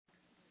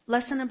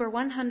Lesson number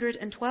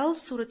 112,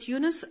 Surah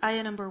Yunus,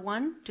 ayah number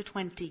 1 to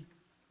 20.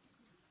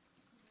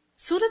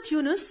 Surah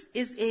Yunus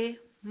is a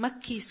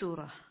Makki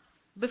surah.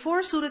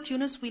 Before Surah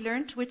Yunus, we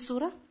learned which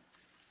surah?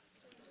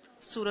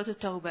 Surah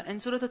At-Tawbah.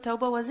 And Surah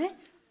At-Tawbah was a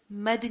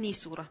Madani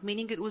surah,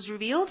 meaning it was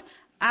revealed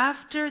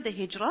after the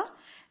Hijrah.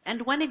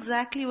 And when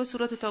exactly was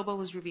Surah At-Tawbah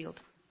was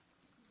revealed?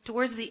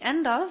 Towards the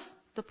end of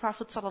the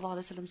Prophet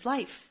ﷺ's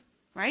life.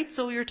 Right?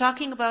 So you're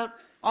talking about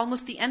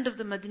almost the end of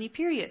the Madani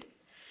period.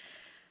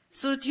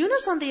 Surah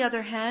Yunus, on the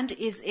other hand,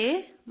 is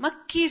a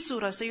Makki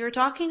surah. So you're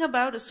talking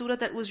about a surah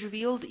that was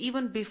revealed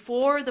even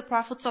before the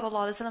Prophet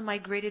ﷺ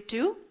migrated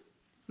to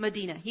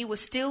Medina. He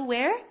was still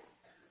where?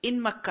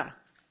 In Makkah.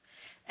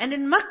 And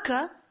in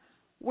Makkah,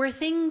 were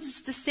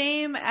things the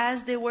same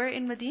as they were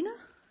in Medina?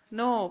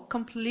 No,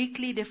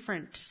 completely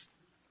different.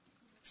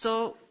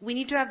 So we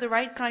need to have the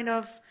right kind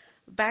of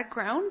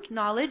background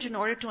knowledge in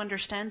order to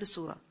understand the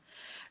surah.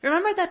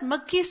 Remember that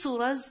Makki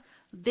surahs,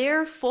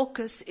 their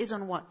focus is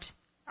on what?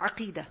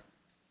 Aqidah.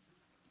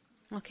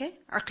 Okay?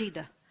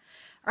 Aqidah.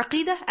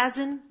 Aqidah as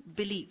in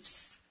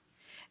beliefs.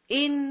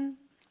 In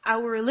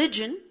our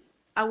religion,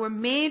 our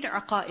main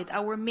aqaid,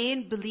 our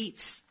main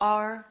beliefs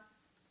are,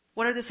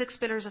 what are the 6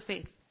 pillars of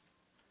faith?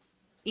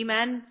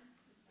 Iman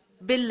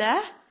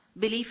billah,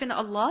 belief in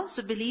Allah,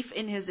 so belief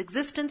in His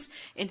existence,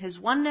 in His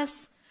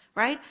oneness,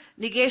 right?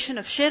 Negation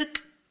of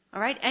shirk,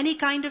 alright? Any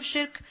kind of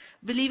shirk,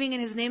 believing in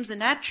His names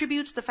and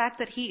attributes, the fact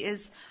that He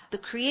is the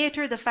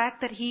creator, the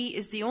fact that He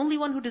is the only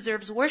one who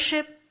deserves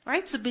worship,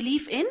 right? So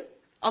belief in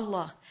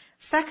Allah.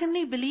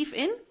 Secondly, belief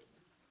in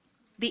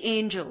the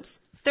angels.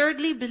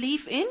 Thirdly,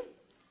 belief in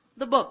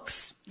the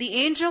books. The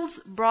angels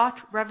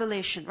brought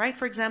revelation, right?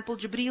 For example,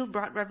 Jibreel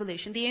brought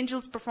revelation. The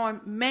angels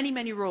perform many,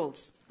 many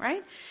roles,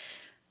 right?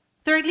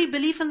 Thirdly,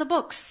 belief in the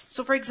books.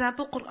 So for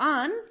example,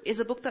 Quran is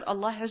a book that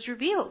Allah has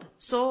revealed.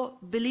 So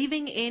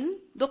believing in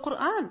the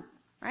Quran,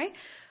 right?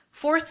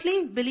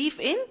 Fourthly, belief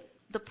in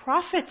the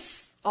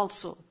prophets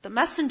also, the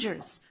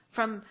messengers,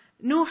 from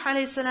Nuh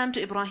alayhi salam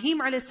to Ibrahim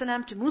alayhi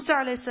salam to Musa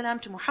alayhi salam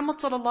to Muhammad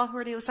sallallahu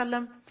alayhi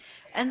wasallam.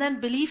 And then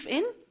belief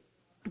in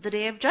the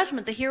day of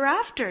judgment, the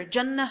hereafter,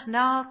 Jannah,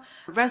 Nar,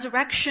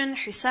 resurrection,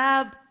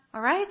 Hisab,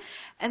 alright?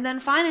 And then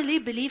finally,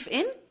 belief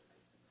in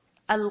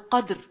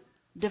Al-Qadr,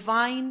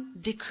 divine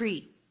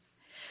decree.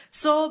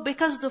 So,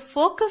 because the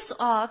focus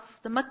of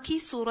the Makki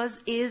surahs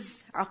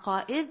is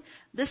aqaid,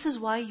 this is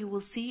why you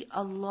will see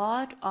a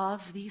lot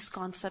of these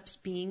concepts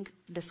being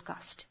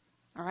discussed.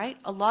 Alright?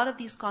 A lot of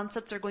these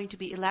concepts are going to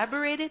be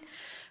elaborated.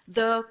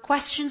 The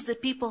questions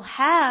that people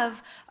have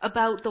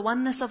about the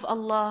oneness of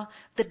Allah,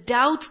 the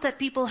doubts that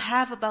people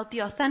have about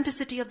the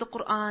authenticity of the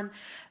Quran,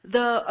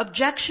 the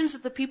objections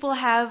that the people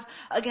have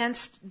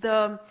against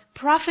the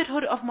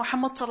prophethood of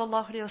Muhammad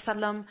sallallahu alaihi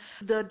wasallam,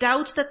 the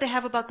doubts that they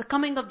have about the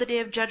coming of the Day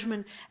of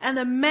Judgment, and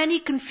the many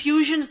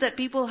confusions that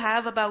people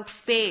have about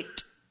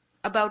fate,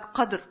 about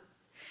qadr.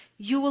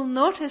 You will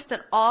notice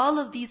that all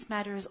of these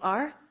matters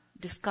are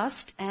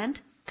discussed and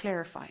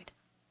clarified.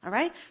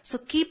 Alright? So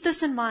keep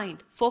this in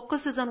mind.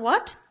 Focus is on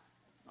what?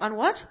 On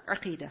what?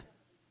 Aqidah.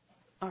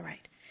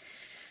 Alright.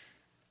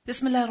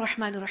 Bismillah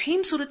ar-Rahman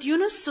ar-Rahim. Surah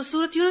Yunus. So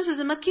Surah Yunus is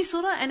a Makki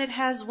surah and it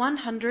has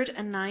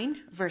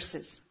 109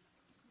 verses.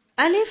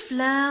 Alif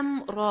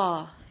Lam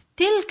Ra.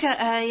 Tilka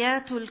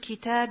ayatul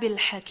kitab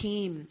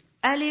al-Hakim.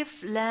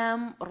 Alif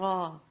Lam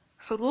Ra.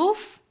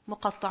 Huruf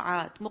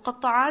muqatta'at.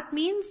 Muqatta'at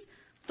means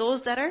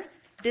those that are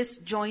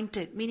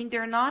disjointed, meaning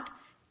they're not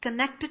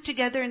connected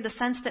together in the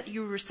sense that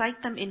you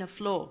recite them in a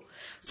flow.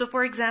 So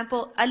for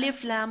example,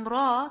 Alif Lam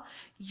Ra,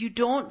 you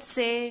don't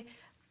say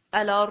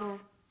Alar.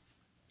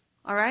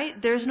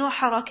 Alright? There's no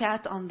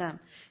harakat on them.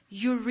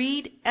 You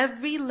read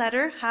every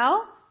letter,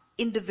 how?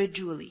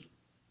 Individually.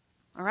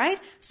 Alright?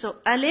 So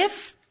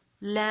Alif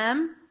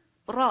Lam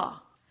Ra.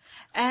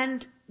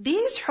 And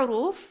these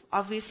huruf,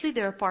 obviously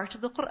they're a part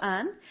of the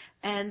Quran,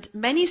 and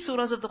many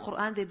surahs of the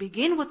Quran, they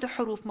begin with the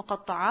huruf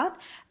muqatta'at.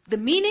 The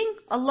meaning,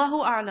 Allahu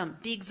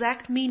A'lam, the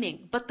exact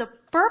meaning. But the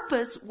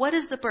purpose, what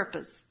is the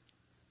purpose?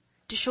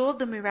 To show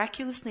the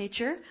miraculous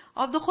nature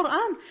of the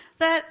Quran.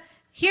 That,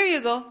 here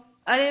you go,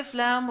 Alif,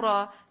 Lam,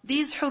 Ra,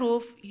 these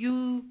huruf,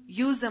 you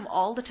use them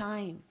all the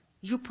time.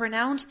 You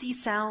pronounce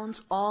these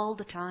sounds all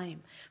the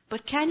time.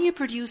 But can you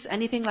produce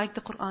anything like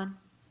the Quran?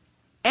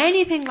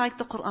 Anything like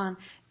the Quran,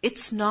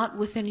 it's not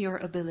within your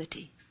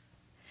ability.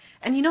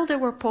 And you know, there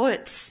were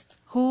poets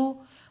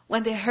who,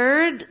 when they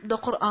heard the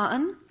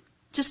Quran,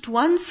 just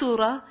one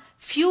surah,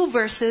 few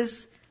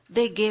verses,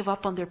 they gave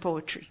up on their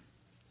poetry.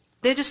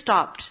 They just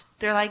stopped.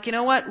 They're like, you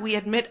know what? We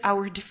admit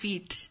our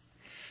defeat.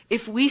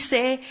 If we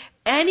say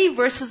any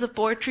verses of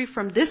poetry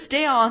from this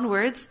day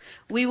onwards,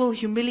 we will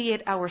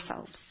humiliate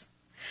ourselves.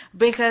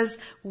 Because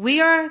we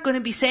are going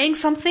to be saying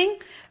something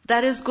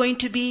that is going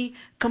to be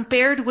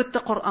compared with the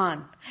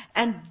Quran.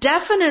 And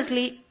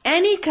definitely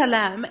any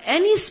kalam,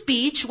 any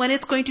speech, when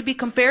it's going to be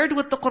compared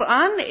with the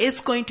Quran,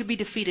 it's going to be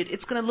defeated.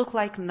 It's going to look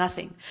like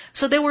nothing.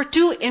 So they were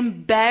too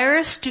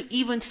embarrassed to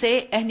even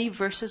say any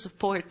verses of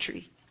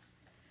poetry.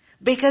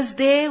 Because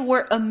they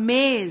were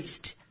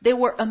amazed They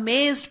were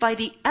amazed by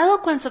the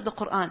eloquence of the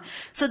Qur'an.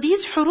 So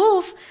these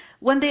huruf,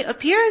 when they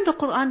appear in the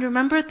Qur'an,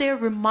 remember they're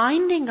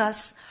reminding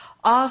us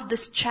of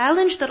this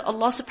challenge that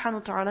Allah subhanahu wa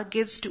ta'ala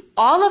gives to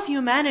all of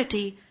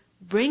humanity.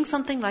 Bring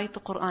something like the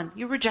Qur'an.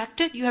 You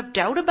reject it, you have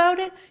doubt about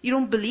it, you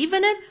don't believe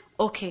in it,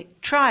 okay,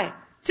 try.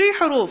 3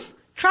 huruf.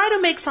 Try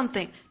to make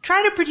something.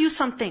 Try to produce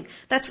something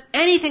that's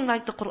anything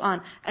like the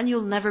Qur'an, and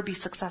you'll never be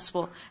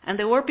successful. And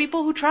there were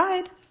people who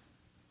tried,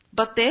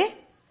 but they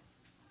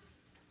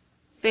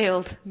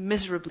failed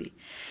miserably.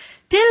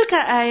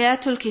 Tilka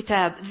ayatul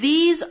kitab.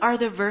 These are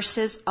the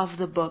verses of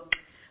the book.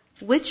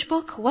 Which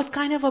book? What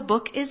kind of a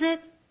book is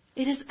it?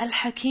 It is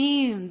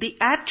Al-Hakim. The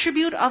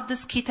attribute of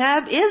this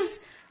kitab is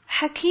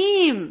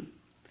Hakim.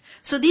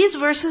 So these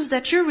verses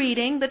that you're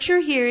reading, that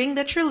you're hearing,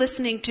 that you're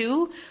listening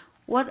to,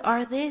 what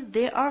are they?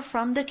 They are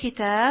from the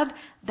kitab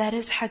that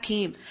is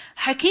Hakim.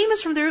 Hakim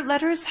is from the root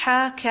letters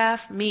Ha,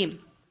 Kaf, Mim.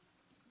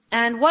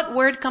 And what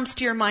word comes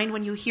to your mind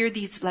when you hear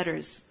these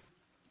letters?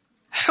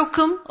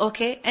 Hukum,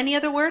 okay. Any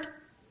other word?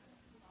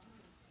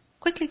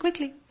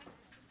 Quickly.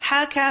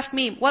 Ha, Kaf,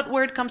 Mim. What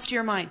word comes to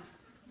your mind?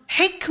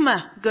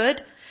 Hikmah,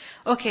 good.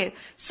 Okay,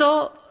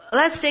 so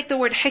let's take the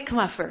word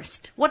hikmah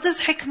first. What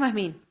does hikmah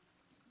mean?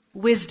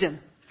 Wisdom,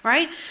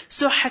 right?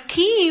 So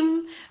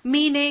Hakim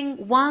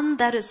meaning one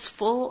that is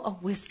full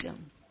of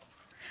wisdom.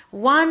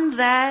 One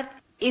that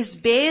is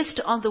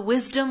based on the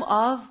wisdom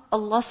of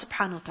Allah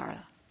subhanahu wa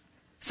ta'ala.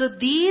 So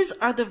these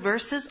are the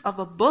verses of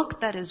a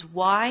book that is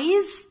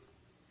wise.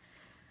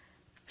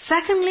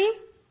 Secondly,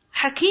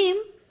 Hakim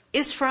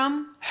is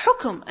from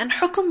hukum. And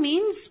hukum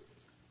means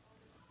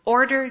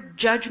order,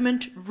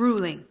 judgment,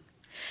 ruling.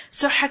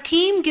 So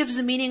Hakim gives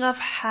the meaning of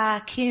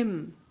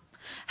Hakim.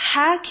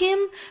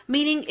 Hakim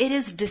meaning it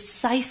is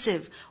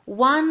decisive.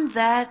 One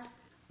that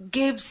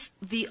gives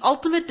the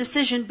ultimate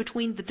decision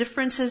between the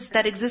differences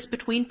that exist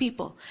between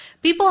people.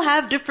 People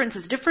have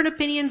differences, different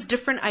opinions,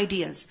 different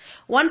ideas.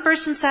 One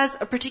person says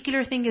a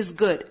particular thing is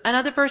good.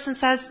 Another person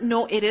says,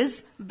 no, it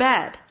is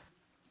bad.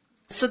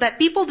 So that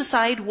people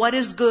decide what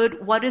is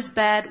good, what is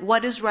bad,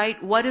 what is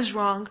right, what is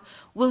wrong.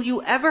 Will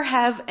you ever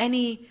have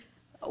any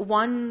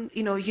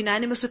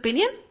unanimous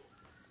opinion?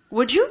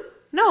 Would you?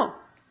 No.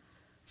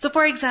 So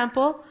for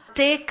example,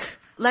 take,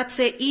 let's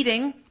say,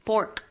 eating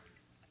pork,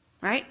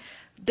 right?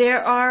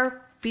 There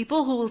are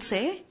people who will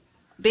say,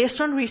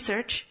 based on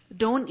research,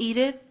 don't eat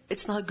it,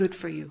 it's not good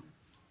for you.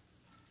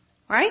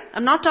 Right?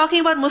 I'm not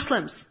talking about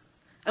Muslims.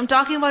 I'm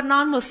talking about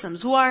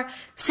non-Muslims who are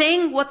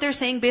saying what they're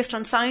saying based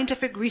on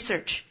scientific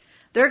research.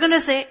 They're going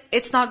to say,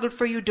 it's not good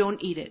for you,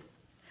 don't eat it.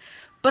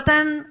 But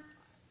then,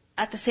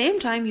 at the same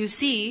time, you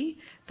see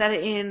that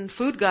in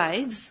food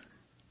guides,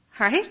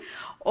 right?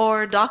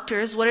 Or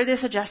doctors, what are they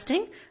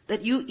suggesting?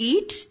 That you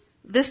eat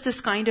this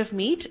kind of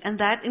meat, and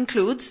that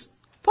includes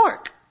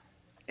pork.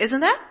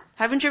 Isn't that?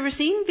 Haven't you ever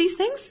seen these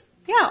things?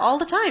 Yeah, all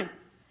the time.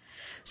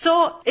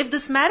 So, if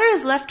this matter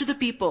is left to the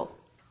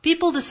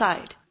people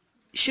decide,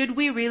 should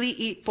we really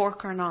eat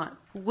pork or not?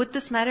 Would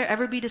this matter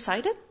ever be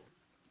decided?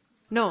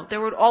 No,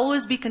 there would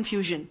always be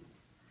confusion.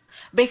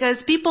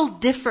 Because people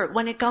differ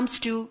when it comes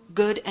to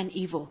good and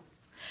evil.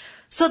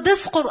 So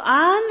this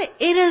Qur'an,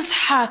 it is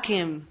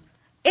Hakim.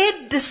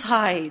 It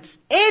decides.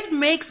 It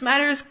makes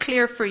matters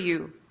clear for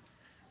you.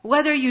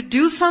 Whether you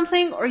do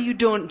something or you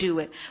don't do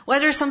it.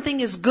 Whether something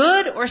is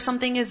good or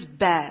something is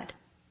bad.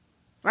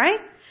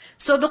 Right?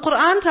 So the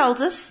Qur'an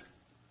tells us,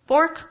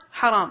 pork,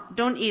 haram,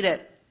 don't eat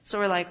it. So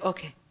we're like,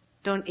 okay,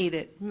 don't eat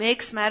it.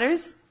 Makes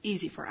matters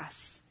easy for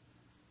us.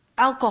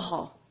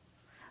 Alcohol.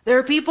 There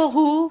are people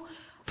who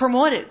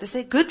promote it. They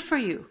say, good for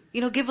you.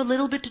 Give a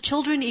little bit to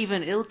children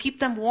even. It'll keep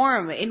them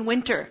warm in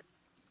winter.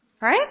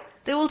 Right?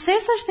 They will say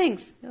such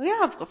things.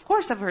 Yeah, of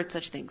course I've heard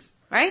such things.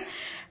 Right?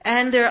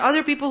 And there are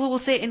other people who will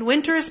say, in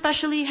winter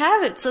especially,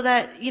 have it so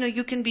that,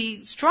 you can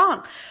be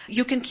strong.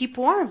 You can keep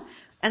warm.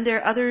 And there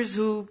are others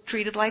who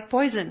treat it like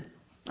poison.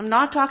 I'm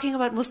not talking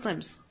about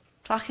Muslims.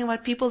 I'm talking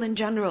about people in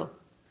general.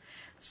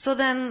 So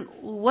then,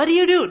 what do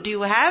you do? Do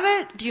you have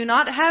it? Do you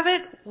not have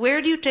it?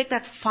 Where do you take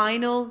that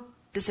final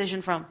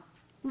decision from?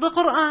 The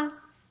Qur'an.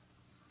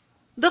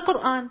 The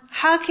Qur'an.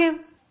 Hakim.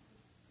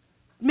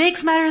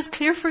 Makes matters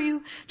clear for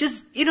you.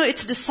 Just,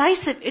 it's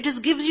decisive. It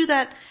just gives you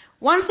that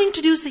one thing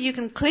to do so you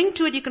can cling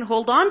to it, you can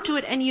hold on to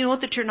it, and you know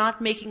that you're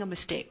not making a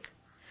mistake.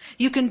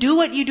 You can do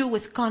what you do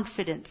with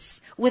confidence,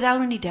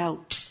 without any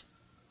doubt.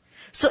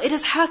 So it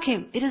is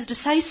Hakim. It is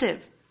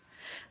decisive.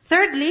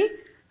 Thirdly,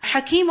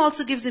 Hakim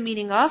also gives the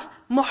meaning of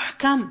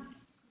Muhkam.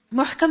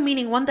 Muhkam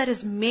meaning one that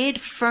is made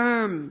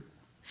firm.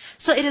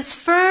 So it is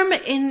firm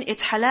in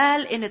its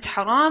halal, in its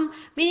haram,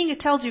 meaning it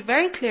tells you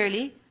very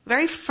clearly,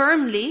 very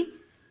firmly,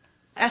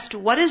 as to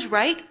what is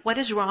right, what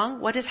is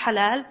wrong, what is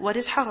halal, what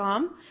is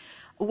haram,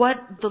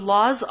 what the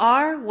laws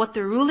are, what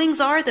the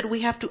rulings are that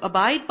we have to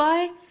abide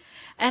by.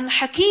 And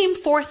Hakim,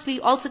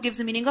 fourthly, also gives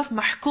the meaning of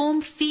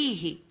Mahkum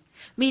Fihi,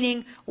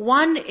 meaning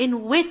one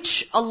in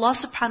which Allah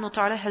subhanahu wa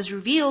ta'ala has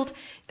revealed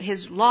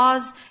His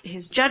laws,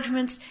 His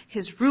judgments,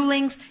 His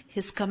rulings,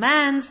 His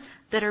commands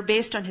that are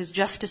based on His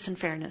justice and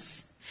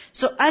fairness.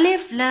 So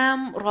Alif,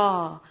 Lam,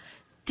 Ra.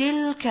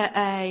 تِلْكَ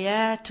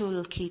آيَاتُ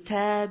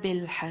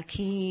الْكِتَابِ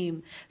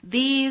الْحَكِيمِ.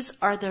 These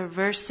are the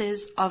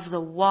verses of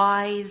the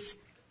wise,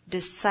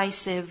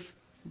 decisive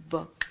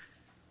book.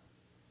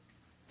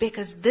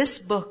 Because this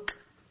book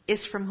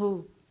is from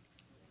who?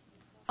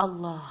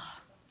 Allah.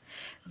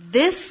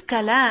 This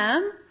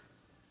kalam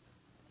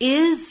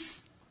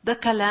is the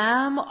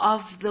kalam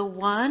of the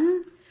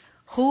one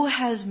who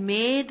has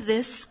made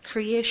this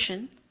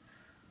creation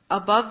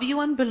above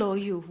you and below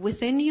you,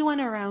 within you and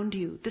around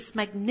you, this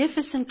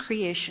magnificent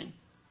creation.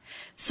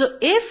 So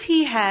if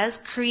He has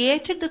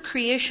created the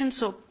creation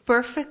so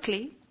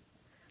perfectly,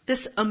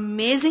 this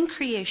amazing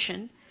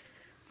creation,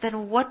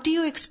 then what do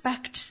you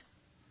expect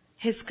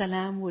His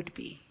kalam would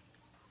be?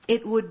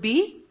 It would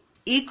be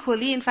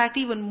equally, in fact,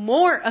 even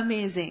more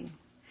amazing,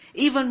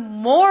 even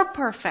more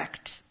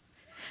perfect.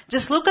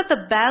 Just look at the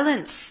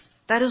balance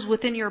that is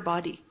within your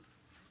body.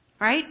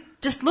 Right?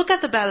 Just look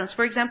at the balance.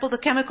 For example, the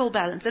chemical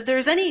balance. If there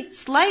is any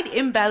slight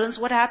imbalance,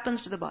 what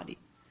happens to the body?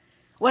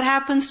 What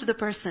happens to the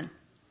person?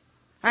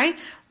 Right?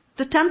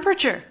 The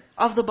temperature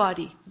of the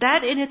body,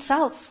 that in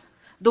itself,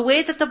 the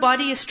way that the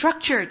body is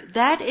structured,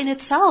 that in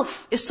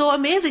itself is so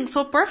amazing,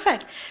 so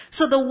perfect.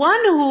 So the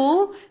one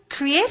who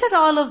created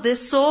all of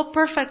this so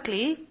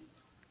perfectly,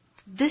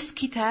 this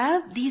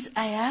kitab, these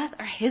ayat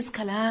are His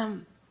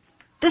kalam.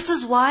 This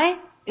is why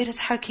it is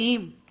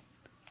Hakim.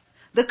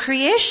 The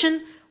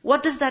creation,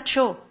 what does that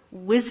show?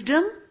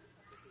 Wisdom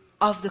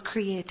of the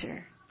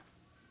Creator.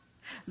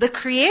 The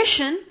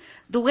creation,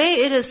 the way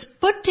it is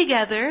put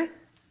together,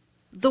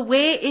 the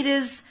way it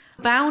is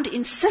bound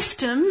in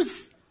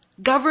systems,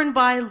 governed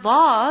by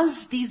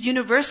laws, these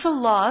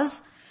universal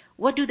laws,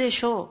 what do they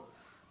show?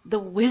 The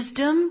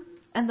wisdom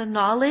and the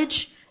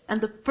knowledge and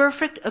the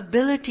perfect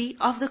ability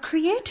of the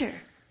Creator.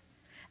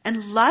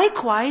 And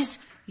likewise,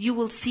 you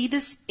will see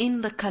this in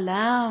the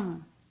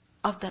kalam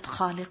of that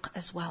Khaliq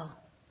as well.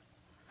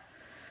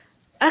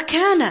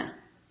 Akana.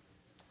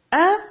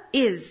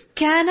 Is.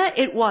 Kana,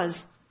 it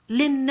was.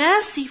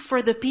 Linnasi,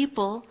 for the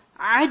people.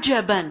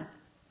 Ajaban.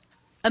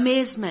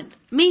 Amazement.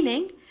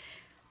 Meaning,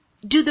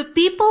 do the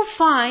people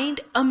find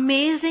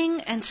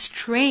amazing and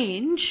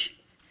strange?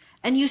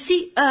 And you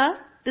see,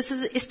 this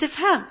is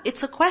istifham.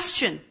 It's a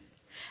question.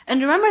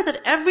 And remember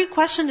that every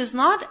question is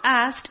not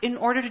asked in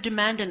order to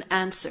demand an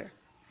answer.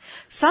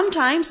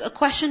 Sometimes a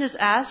question is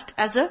asked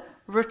as a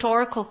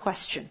rhetorical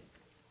question.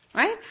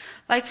 Right?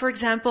 Like for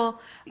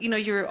example,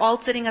 you're all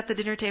sitting at the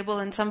dinner table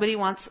and somebody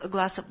wants a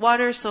glass of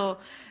water, so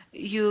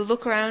you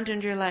look around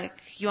and you're like,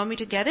 you want me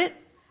to get it?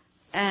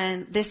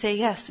 And they say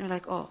yes. And you're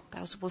like, oh,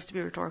 that was supposed to be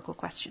a rhetorical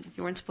question.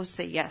 You weren't supposed to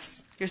say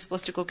yes. You're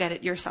supposed to go get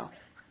it yourself.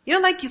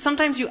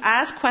 Sometimes you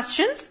ask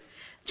questions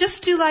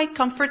just to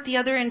comfort the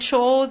other and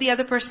show the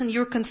other person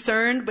you're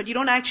concerned, but you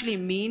don't actually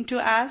mean to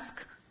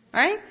ask.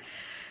 Right?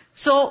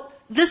 So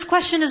this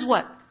question is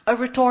what? A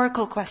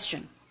rhetorical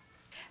question.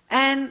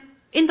 And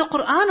in the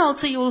Quran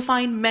also you will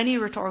find many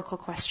rhetorical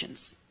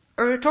questions.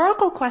 A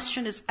rhetorical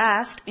question is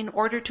asked in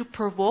order to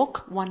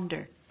provoke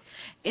wonder,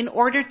 in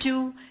order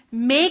to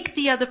make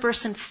the other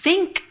person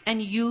think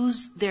and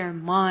use their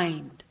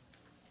mind.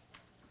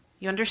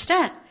 You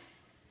understand?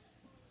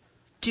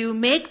 To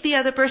make the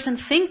other person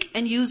think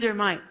and use their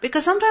mind.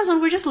 Because sometimes when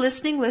we're just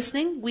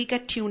listening, we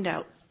get tuned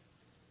out.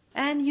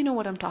 And you know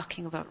what I'm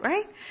talking about,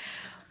 right?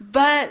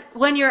 But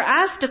when you're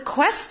asked a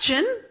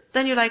question,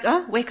 then you're like,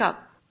 wake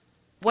up.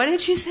 What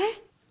did she say?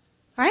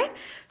 Right?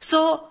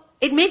 So,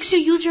 it makes you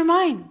use your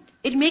mind.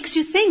 It makes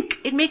you think.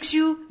 It makes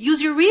you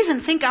use your reason.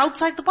 Think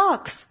outside the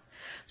box.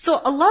 So,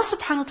 Allah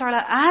subhanahu wa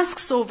ta'ala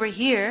asks over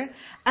here,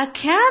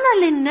 أَكَانَ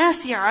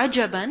لِلنَّاسِ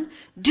عَجَبًا?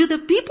 Do the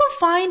people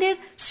find it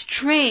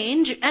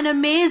strange and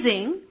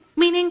amazing?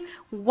 Meaning,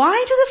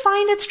 why do they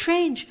find it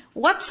strange?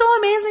 What's so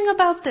amazing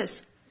about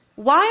this?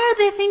 Why are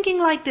they thinking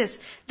like this?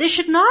 They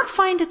should not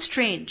find it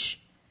strange.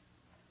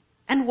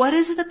 And what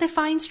is it that they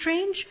find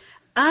strange?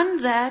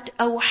 And that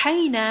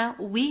أَوْحَيْنَا,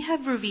 we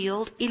have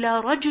revealed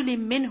إِلَى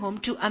رَجُلٍ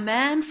مِّنْهُمْ, to a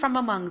man from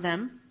among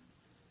them.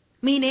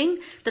 Meaning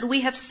that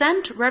we have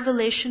sent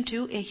revelation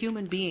to a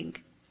human being.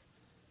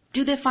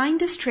 Do they find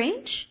this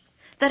strange?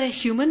 That a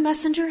human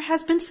messenger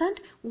has been sent?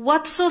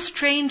 What's so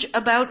strange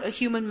about a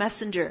human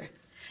messenger?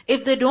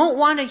 If they don't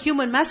want a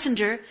human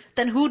messenger,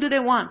 then who do they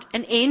want?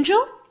 An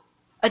angel?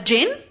 A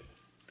jinn?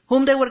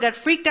 Whom they would get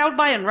freaked out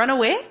by and run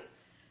away?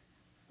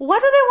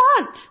 What do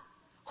they want?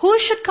 Who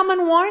should come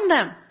and warn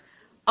them?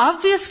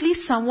 Obviously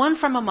someone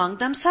from among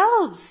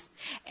themselves.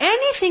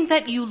 Anything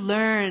that you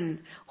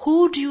learn,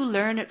 who do you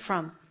learn it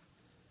from?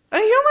 A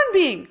human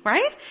being,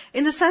 right?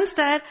 In the sense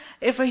that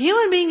if a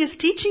human being is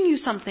teaching you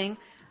something,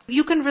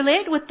 you can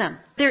relate with them.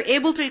 They're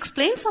able to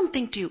explain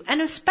something to you.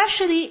 And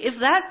especially if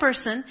that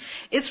person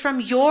is from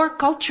your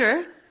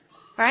culture,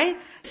 right?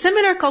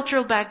 Similar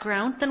cultural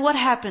background, then what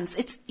happens?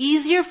 It's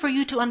easier for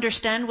you to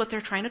understand what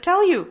they're trying to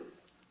tell you.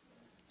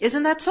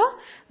 Isn't that so?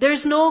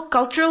 There's no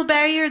cultural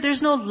barrier,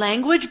 there's no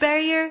language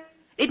barrier.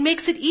 It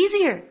makes it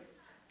easier.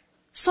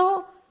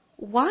 So,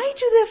 why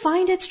do they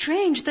find it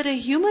strange that a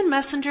human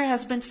messenger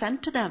has been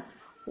sent to them?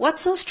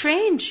 What's so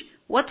strange?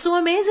 What's so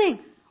amazing?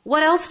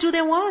 What else do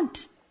they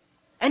want?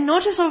 And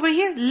notice over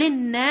here,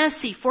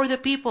 linnasi, for the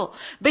people.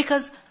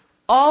 Because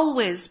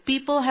always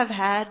people have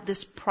had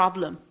this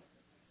problem.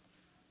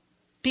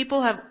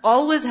 People have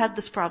always had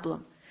this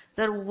problem.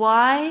 That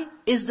why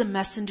is the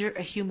messenger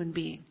a human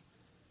being?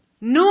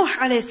 Nuh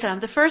alayhi salam,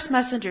 the first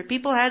messenger,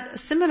 people had a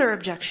similar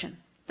objection.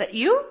 That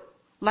you,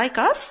 like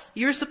us,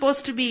 you're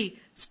supposed to be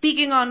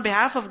speaking on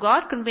behalf of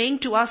God, conveying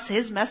to us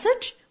His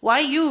message? Why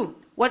you?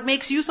 What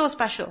makes you so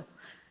special?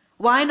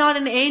 Why not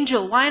an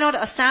angel? Why not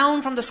a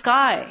sound from the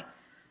sky?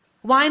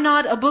 Why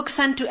not a book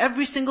sent to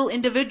every single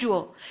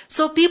individual?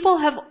 So people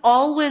have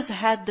always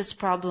had this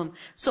problem.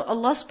 So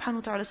Allah subhanahu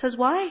wa ta'ala says,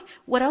 why?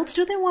 What else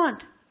do they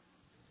want?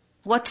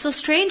 What's so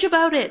strange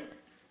about it?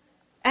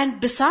 And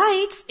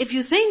besides, if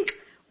you think,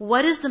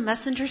 what is the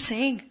messenger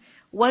saying?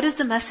 What is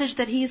the message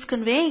that he is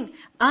conveying?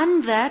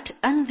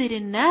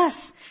 Andirin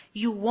nas.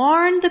 You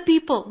warn the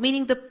people,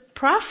 meaning the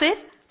prophet,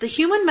 the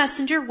human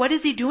messenger, what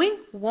is he doing?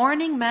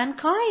 Warning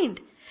mankind.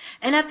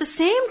 And at the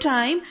same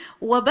time,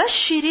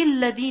 وَبَشِّرِ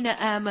الَّذِينَ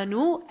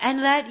آمَنُوا, and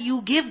that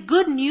you give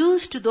good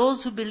news to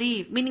those who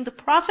believe. Meaning the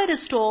prophet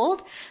is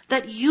told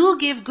that you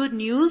give good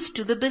news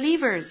to the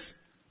believers.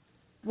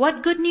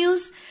 What good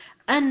news?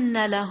 أَنَّ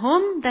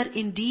لَهُمْ, that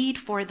indeed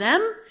for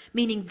them,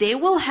 meaning they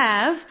will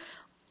have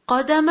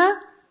قَدَمَ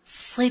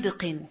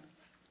صِدْقٍ.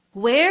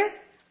 Where?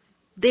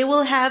 They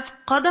will have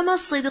قَدَمَ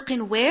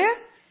صِدْقٍ. Where?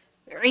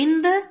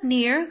 عِنْدَ,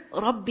 near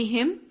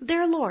رَبِّهِمْ,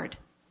 their Lord.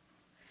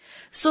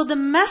 So the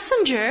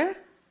messenger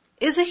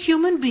is a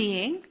human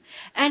being,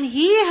 and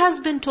he has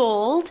been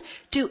told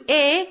to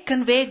A,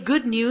 convey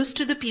good news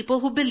to the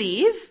people who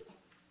believe,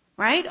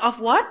 right?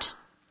 Of what?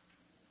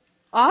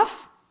 Of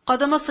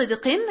قَدَمَ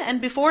صِدْقٍ,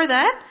 and before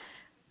that,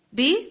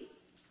 B,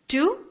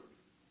 to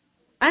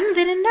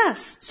أَنذِرِ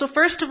النَّاسِ. So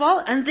first of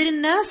all, أَنذِرِ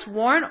النَّاسِ,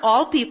 warn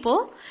all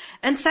people.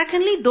 And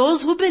secondly,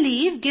 those who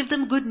believe, give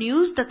them good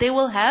news that they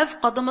will have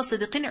قَدَمَ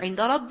صِدْقٍ عِنْدَ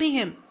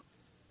رَبِّهِمْ.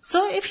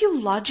 So if you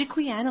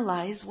logically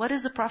analyze, what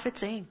is the Prophet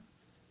saying?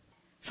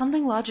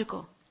 Something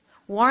logical.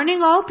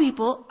 Warning all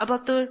people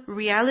about the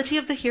reality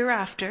of the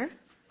hereafter,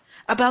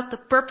 about the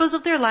purpose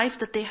of their life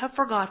that they have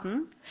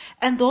forgotten,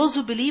 and those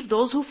who believe,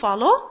 those who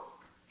follow,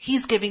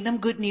 he's giving them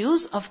good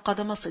news of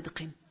قَدَمَ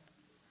صِدْقٍ.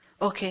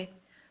 Okay.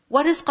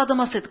 What is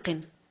قَدَمَ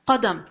صِدْقٍ?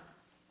 Qadam.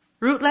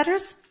 Root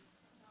letters?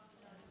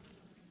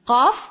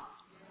 Qaf,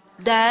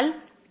 Dal,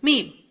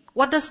 Mim.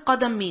 What does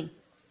qadam mean?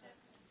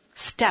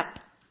 Step.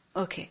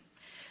 Okay.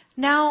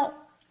 Now,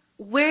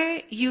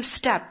 where you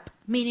step,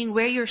 meaning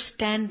where you're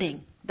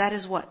standing, that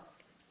is what?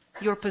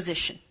 Your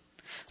position.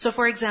 So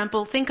for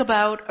example, think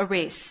about a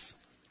race.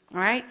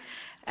 Alright?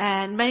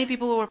 And many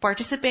people were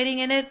participating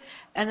in it.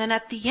 And then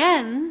at the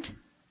end,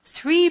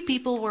 3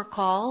 people were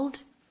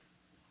called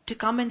to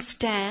come and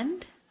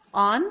stand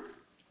on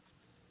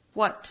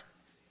what?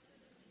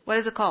 What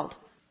is it called?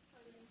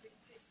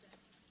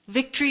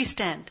 Victory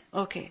stand.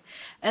 Okay.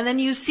 And then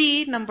you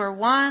see number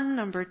 1,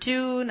 number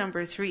 2,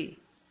 number 3.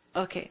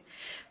 Okay.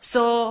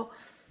 So,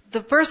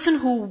 the person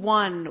who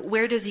won,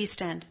 where does he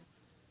stand?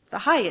 The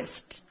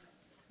highest.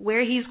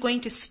 Where he's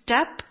going to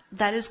step,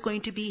 that is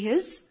going to be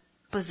his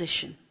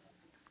position.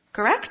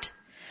 Correct?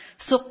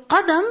 So,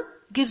 qadam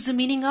gives the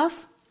meaning of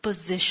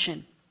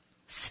position,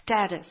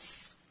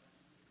 status.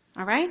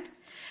 Alright?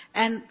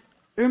 And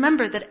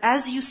remember that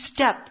as you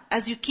step,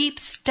 as you keep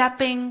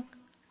stepping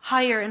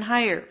higher and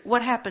higher,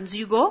 what happens?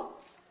 You go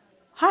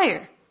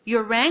higher.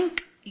 Your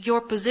rank,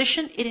 your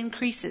position, it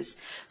increases.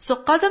 So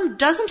qadam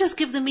doesn't just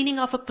give the meaning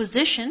of a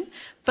position,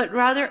 but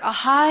rather a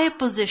high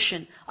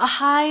position, a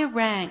high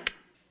rank.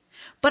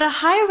 But a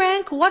high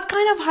rank, what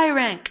kind of high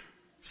rank?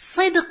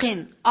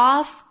 Sidqin,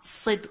 of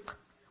sidq.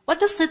 What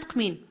does sidq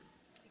mean?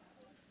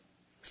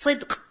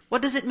 Sidq,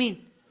 what does it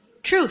mean?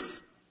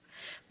 Truth.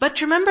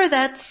 But remember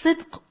that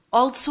sidq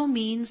also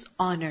means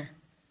honor.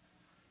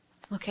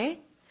 Okay?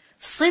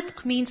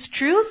 Sidq means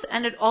truth,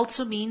 and it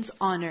also means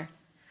honor.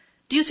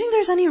 Do you think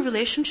there's any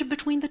relationship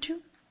between the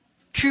two?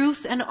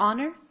 Truth and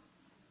honor?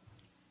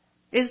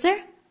 Is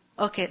there?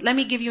 Okay, let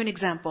me give you an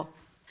example.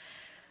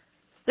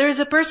 There is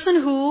a person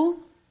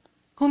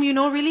whom you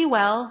know really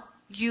well,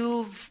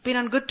 you've been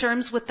on good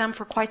terms with them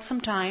for quite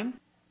some time,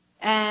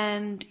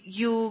 and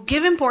you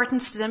give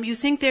importance to them, you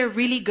think they're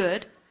really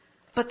good,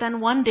 but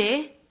then one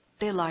day,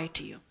 they lie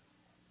to you.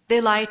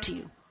 They lie to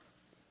you.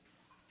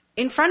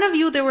 In front of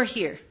you, they were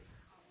here.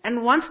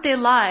 And once they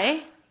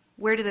lie,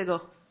 where do they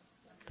go?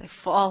 They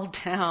fall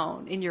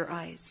down in your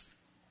eyes.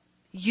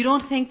 You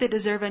don't think they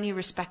deserve any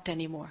respect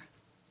anymore.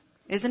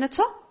 Isn't it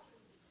so?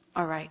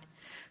 Alright.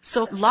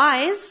 So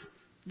lies,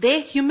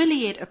 they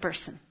humiliate a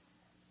person.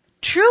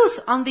 Truth,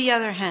 on the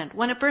other hand,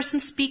 when a person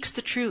speaks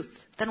the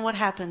truth, then what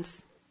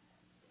happens?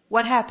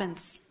 What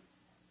happens?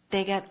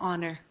 They get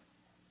honor.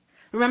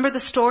 Remember the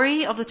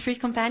story of the 3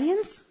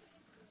 companions?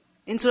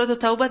 In Surah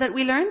At-Tawbah that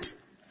we learned?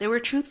 They were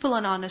truthful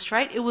and honest,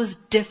 right? It was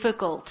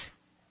difficult.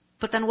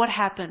 But then what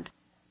happened?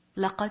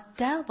 لَقَدْ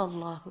تَابَ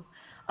اللَّهُ.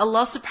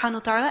 Allah subhanahu wa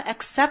ta'ala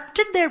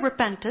accepted their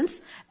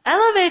repentance,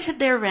 elevated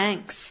their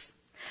ranks.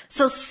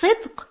 So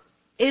sidq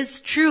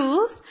is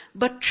truth,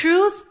 but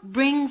truth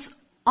brings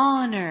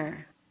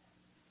honor.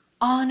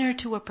 honor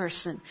to a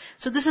person.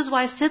 So this is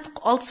why sidq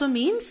also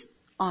means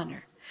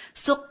honor.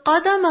 So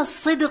qadama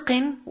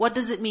sidqin, what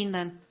does it mean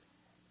then?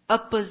 A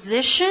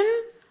position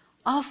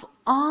of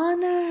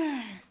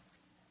honor.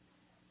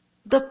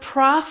 The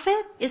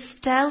Prophet is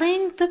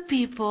telling the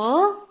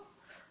people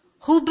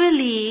who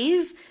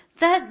believe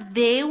that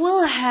they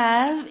will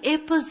have a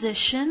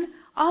position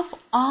of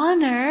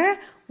honor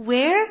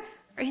where?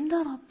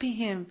 Inda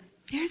Rabbihim,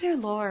 near their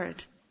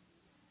Lord.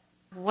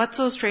 What's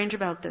so strange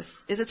about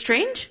this? Is it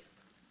strange?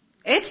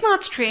 It's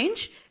not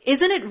strange.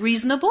 Isn't it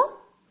reasonable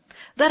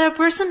that a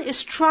person is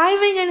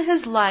striving in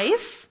his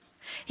life,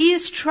 he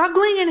is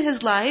struggling in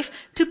his life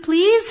to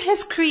please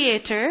his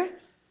Creator,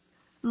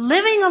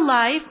 living a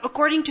life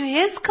according to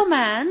His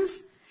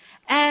commands,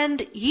 and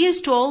he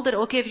is told that,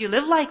 okay, if you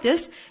live like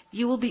this,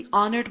 you will be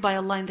honored by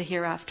Allah in the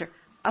hereafter.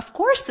 Of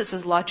course this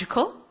is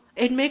logical.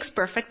 It makes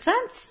perfect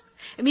sense.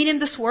 I mean, in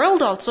this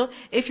world also,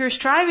 if you're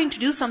striving to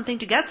do something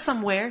to get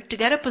somewhere, to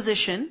get a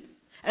position,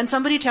 and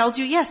somebody tells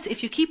you, yes,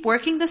 if you keep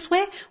working this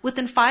way,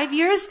 within 5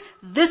 years,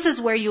 this is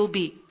where you'll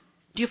be.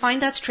 Do you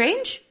find that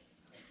strange?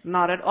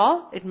 Not at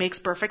all. It makes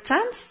perfect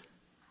sense.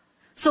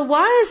 So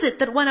why is it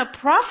that when a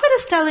prophet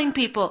is telling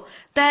people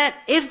that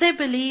if they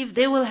believe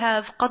they will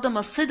have قَدَمَ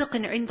الصِّدْقٍ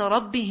عِنْدَ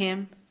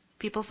رَبِّهِمْ,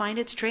 people find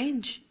it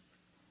strange?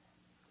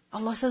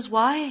 Allah says,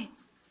 why?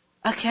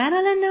 أَكَانَ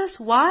لِلنَّاسِ?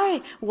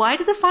 Why? Why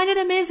do they find it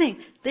amazing?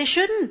 They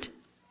shouldn't.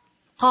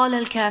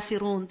 قَالَ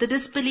الْكَافِرُونَ, the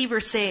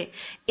disbelievers say,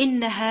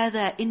 إِنَّ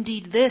هَذَا,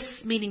 indeed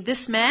this, meaning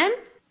this man,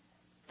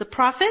 the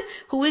prophet,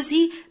 who is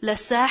he?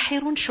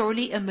 لَسَاحِرٌ,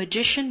 surely a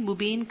magician,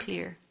 mubin,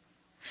 clear.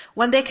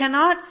 When they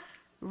cannot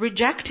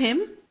reject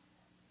him,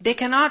 they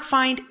cannot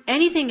find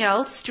anything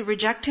else to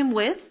reject him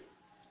with,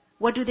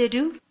 what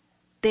do?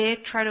 They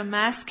try to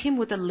mask him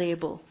with a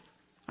label.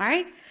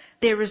 Alright?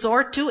 They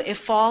resort to a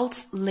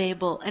false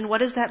label. And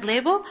what is that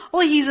label? Oh,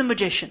 he's a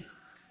magician.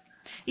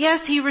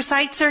 Yes, he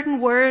recites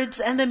certain words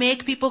and they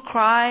make people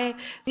cry.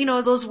 You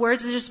know, those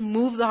words that just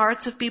move the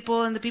hearts of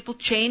people and the people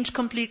change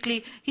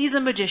completely. He's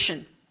a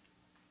magician.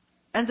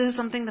 And this is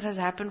something that has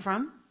happened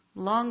from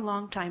long,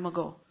 long time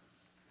ago.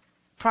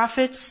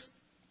 Prophets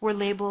were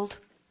labeled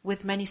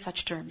with many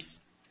such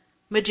terms.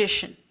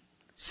 Magician,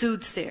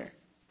 soothsayer,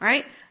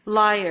 right?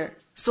 Liar,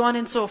 so on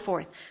and so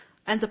forth.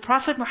 And the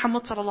Prophet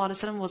Muhammad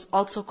ﷺ was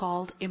also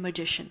called a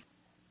magician.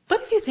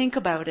 But if you think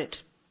about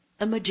it,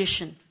 a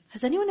magician,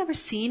 has anyone ever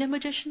seen a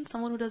magician?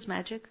 Someone who does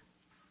magic?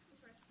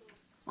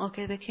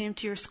 Okay, they came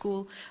to your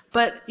school.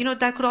 But, you know,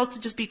 that could also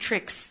just be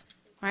tricks,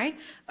 right?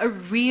 A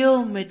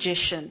real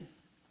magician.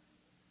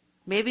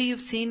 Maybe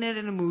you've seen it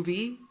in a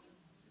movie.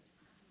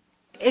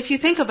 If you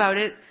think about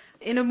it,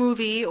 in a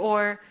movie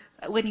or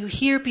when you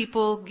hear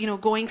people, you know,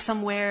 going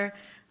somewhere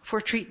for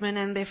treatment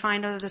and they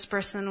find out that this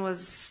person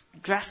was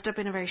dressed up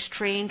in a very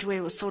strange way,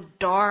 it was so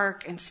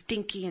dark and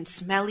stinky and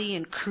smelly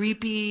and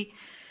creepy,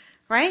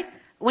 right?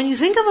 When you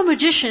think of a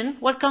magician,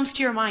 what comes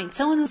to your mind?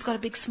 Someone who's got a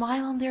big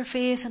smile on their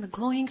face and a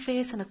glowing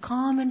face and a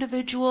calm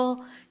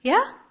individual.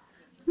 Yeah?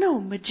 No,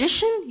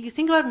 magician, you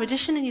think about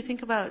magician and you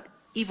think about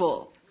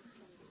evil.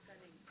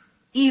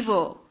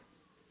 Evil.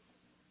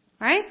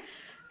 Right?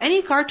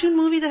 Any cartoon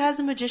movie that has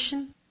a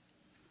magician?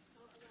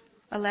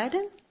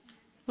 Aladdin?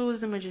 Who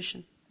was the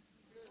magician?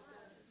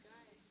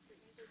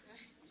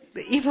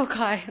 The evil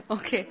guy.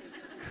 Okay.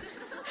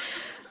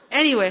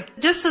 Anyway,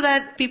 just so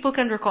that people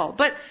can recall.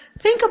 But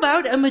think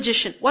about a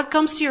magician. What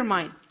comes to your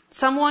mind?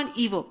 Someone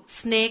evil.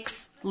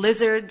 Snakes,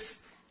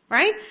 lizards,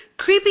 right?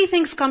 Creepy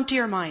things come to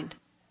your mind.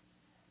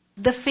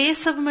 The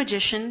face of a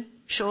magician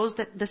shows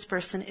that this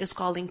person is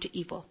calling to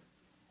evil.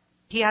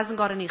 He hasn't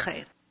got any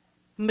khair.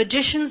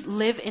 Magicians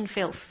live in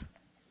filth.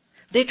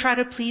 They try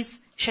to please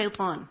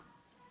shaitan.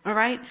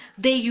 Alright?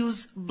 They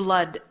use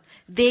blood.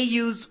 They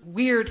use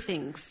weird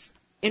things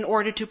in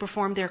order to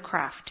perform their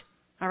craft.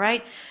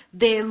 Alright?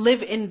 They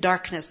live in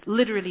darkness,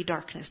 literally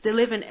darkness. They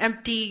live in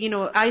empty,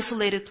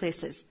 isolated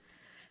places.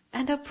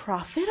 And a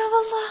prophet of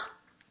Allah?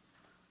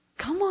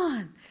 Come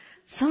on.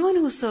 Someone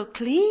who's so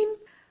clean,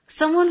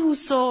 someone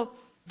who's so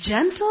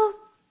gentle,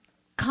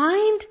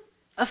 kind,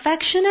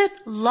 affectionate,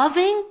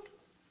 loving,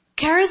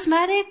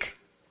 charismatic,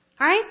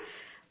 right?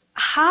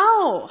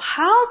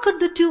 How could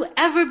the two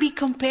ever be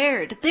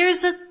compared?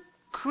 There's a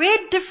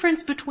great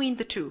difference between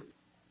the two.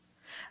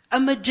 A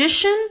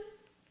magician,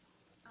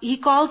 he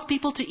calls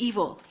people to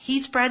evil. He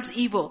spreads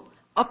evil.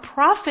 A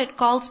prophet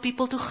calls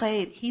people to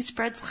khair. He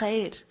spreads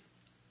khair.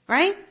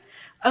 Right?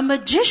 A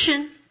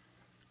magician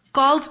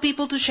calls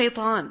people to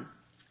shaitan.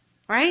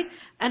 Right?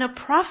 And a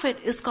prophet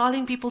is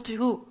calling people to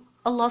who?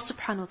 Allah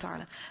subhanahu wa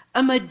ta'ala.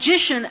 A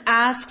magician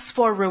asks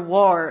for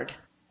reward.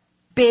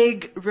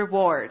 Big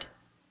reward.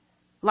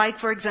 Like,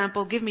 for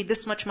example, give me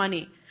this much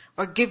money,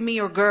 or give me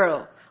your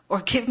girl,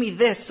 or give me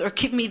this, or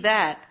give me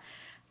that.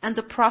 And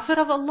the Prophet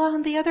of Allah,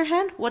 on the other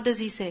hand, what does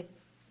he say?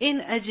 In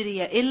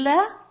ajriya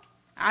illa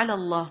ala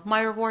Allah.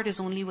 My reward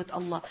is only with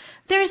Allah.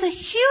 There is a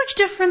huge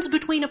difference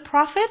between a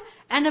prophet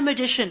and a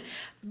magician.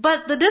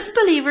 But the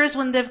disbelievers,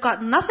 when they've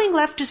got nothing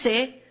left to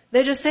say,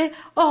 they just say,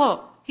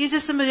 oh, he's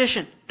just a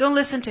magician. Don't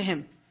listen to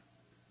him.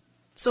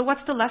 So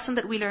what's the lesson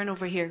that we learn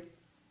over here?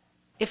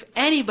 If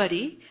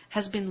anybody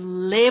has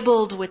been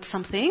labeled with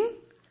something,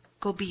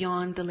 go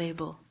beyond the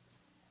label.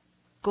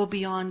 Go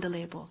beyond the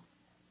label.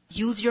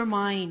 Use your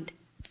mind.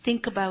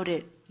 Think about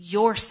it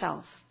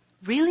yourself.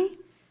 Really?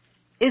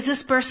 Is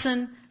this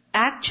person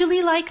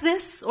actually like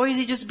this? Or is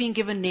he just being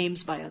given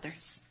names by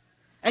others?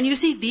 And you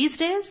see, these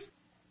days,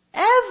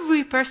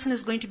 every person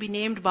is going to be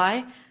named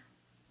by,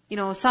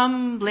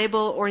 some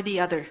label or the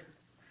other.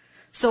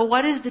 So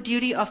what is the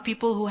duty of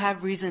people who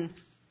have reason?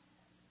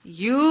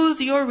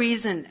 Use your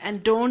reason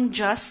and don't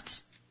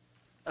just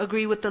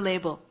agree with the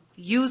label.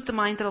 Use the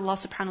mind that Allah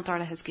subhanahu wa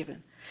ta'ala has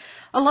given.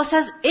 Allah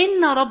says,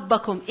 Inna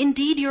Rabbakum,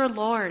 indeed your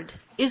Lord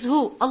is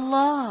who?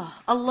 Allah.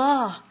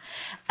 Allah.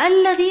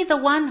 Alladhi, the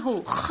one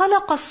who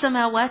khalaqa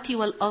as-samawati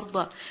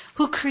wal-arda,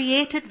 who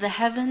created the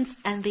heavens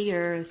and the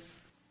earth.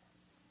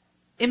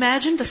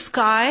 Imagine the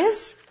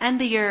skies and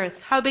the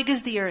earth. How big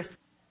is the earth?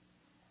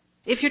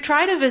 If you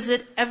try to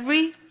visit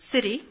every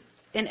city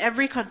in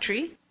every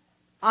country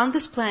on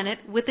this planet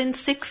within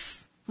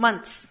 6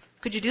 months,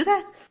 could you do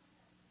that?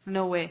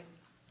 No way.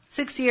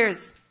 6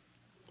 years?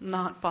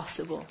 Not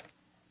possible.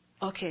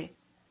 Okay.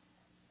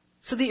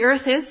 So the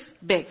earth is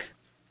big.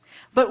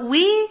 But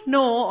we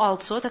know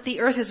also that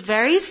the earth is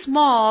very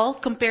small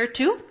compared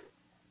to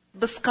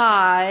the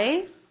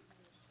sky,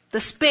 the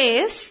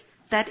space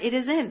that it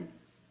is in.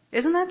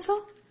 Isn't that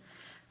so?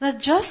 Now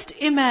just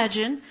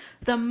imagine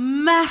the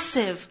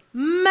massive,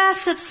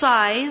 massive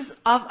size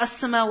of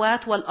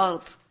as-samawat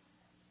wal-ard.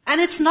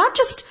 And it's not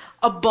just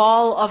a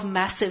ball of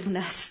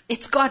massiveness.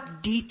 It's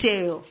got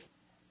detail.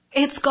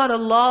 It's got a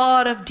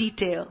lot of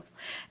detail.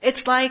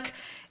 It's like,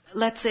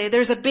 let's say,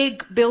 there's a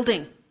big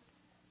building.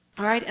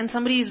 Alright? And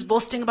somebody is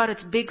boasting about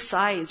its big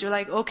size. You're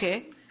like,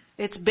 okay,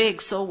 it's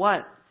big, so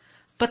what?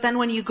 But then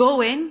when you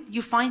go in,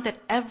 you find that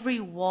every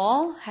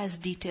wall has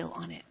detail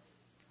on it.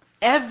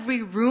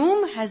 Every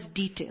room has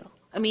detail.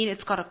 I mean,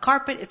 it's got a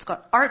carpet, it's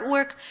got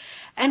artwork.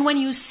 And when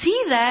you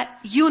see that,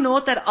 you know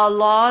that a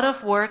lot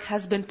of work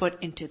has been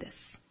put into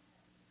this.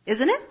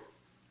 Isn't it?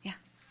 Yeah.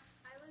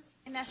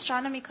 In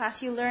astronomy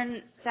class, you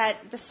learn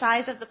that the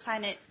size of the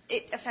planet,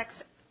 it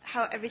affects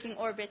how everything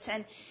orbits.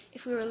 And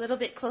if we were a little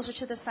bit closer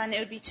to the sun, it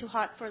would be too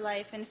hot for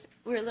life. And if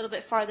we were a little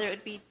bit farther, it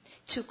would be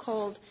too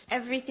cold.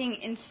 Everything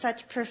in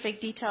such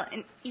perfect detail.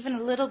 And even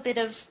a little bit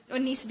of...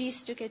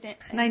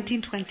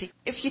 1920.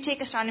 If you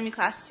take astronomy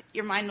class,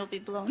 your mind will be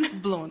blown.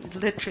 Blown,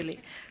 literally.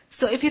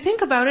 So if you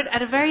think about it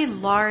at a very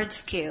large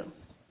scale,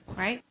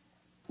 right?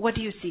 What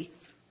do you see?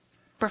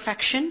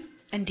 Perfection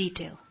and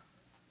detail,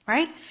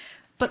 right?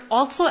 But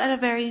also at a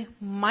very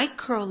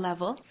micro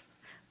level,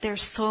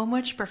 there's so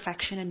much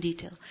perfection and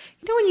detail.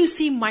 You know when you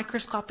see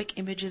microscopic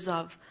images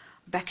of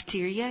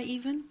bacteria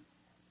even,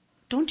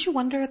 don't you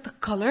wonder at the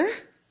color?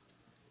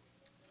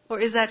 Or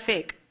is that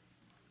fake?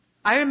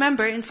 I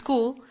remember in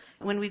school,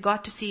 when we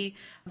got to see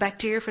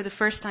bacteria for the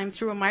first time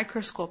through a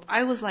microscope,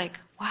 I was like,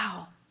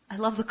 wow, I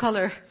love the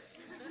color.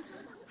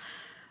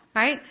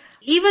 Right?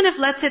 Even if,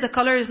 let's say, the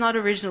color is not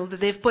original,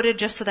 but they've put it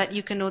just so that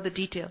you can know the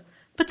detail.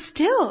 But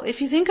still, if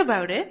you think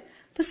about it,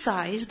 the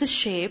size, the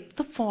shape,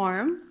 the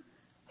form,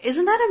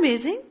 isn't that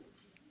amazing?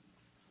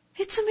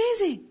 It's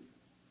amazing.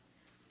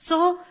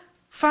 So,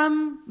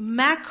 from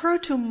macro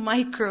to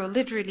micro,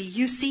 literally,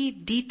 you see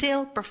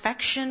detail,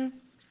 perfection,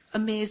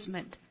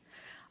 amazement.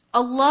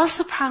 Allah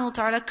subhanahu wa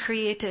ta'ala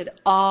created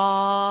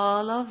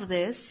all of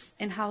this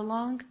in how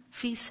long?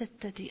 Fi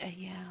sittati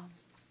ayyam.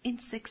 In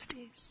 6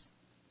 days.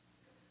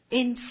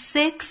 In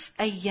 6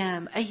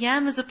 ayyam.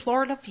 Ayyam is a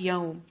plural of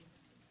yawm.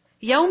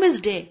 Yawm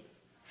is day.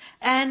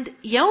 And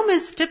yawm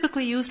is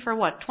typically used for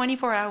what?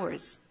 24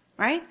 hours.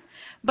 Right?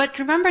 But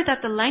remember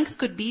that the length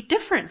could be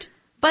different.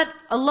 But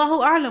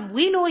Allahu A'lam,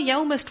 we know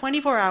yawm is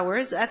 24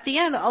 hours. At the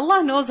end,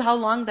 Allah knows how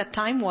long that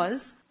time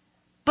was.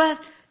 But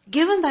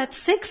given that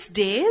 6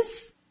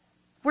 days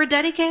were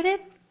dedicated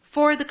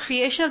for the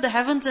creation of the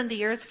heavens and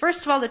the earth,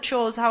 first of all, it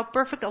shows how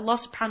perfect Allah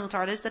subhanahu wa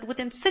ta'ala is, that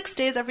within 6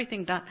 days,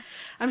 everything done.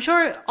 I'm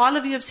sure all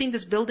of you have seen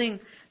this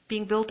building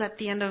being built at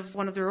the end of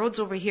one of the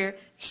roads over here.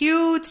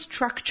 Huge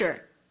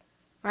structure.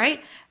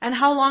 Right? And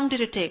how long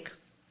did it take?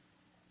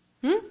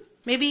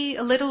 Maybe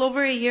a little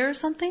over a year or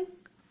something?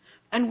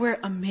 And we're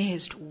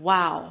amazed.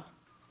 Wow.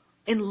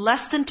 In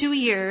less than 2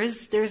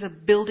 years, there's a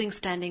building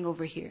standing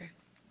over here.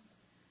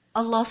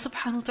 Allah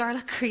subhanahu wa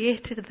ta'ala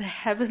created the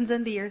heavens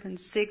and the earth in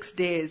 6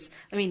 days.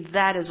 I mean,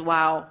 that is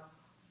wow.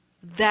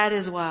 That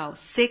is wow.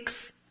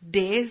 6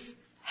 days,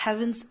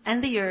 heavens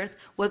and the earth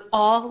with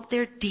all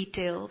their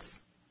details.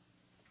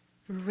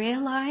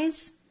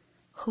 Realize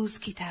whose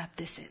kitab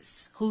this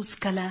is, whose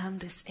kalam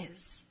this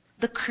is.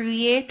 The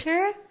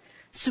creator,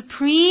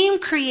 supreme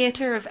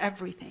creator of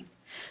everything.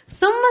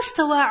 ثُمَّ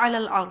اسْتَوَى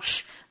عَلَى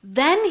الْعَرْشِ.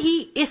 Then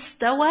he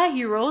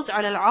rose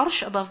عَلَى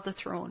الْعَرْشِ, above the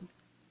throne.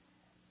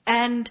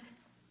 And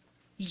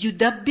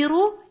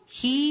يُدَبِّرُ,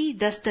 he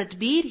does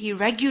tadbir, he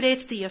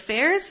regulates the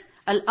affairs.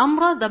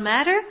 Al-amra, the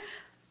matter.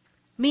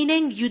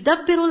 Meaning,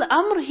 يُدَبِّرُ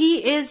الْأَمْرِ,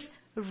 he is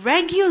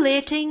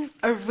regulating,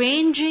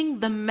 arranging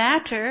the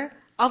matter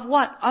of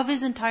what? Of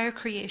his entire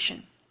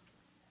creation.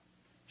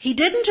 He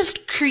didn't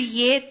just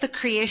create the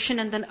creation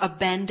and then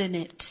abandon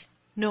it.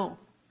 No.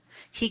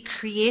 He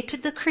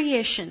created the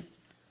creation.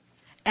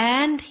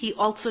 And He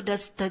also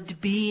does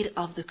tadbir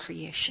of the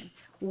creation.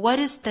 What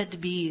is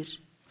tadbir?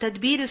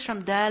 Tadbir is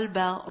from dal,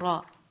 ba,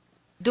 ra.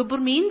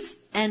 Dubur means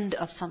end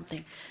of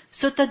something.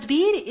 So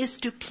tadbir is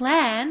to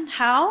plan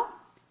how?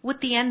 With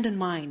the end in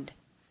mind.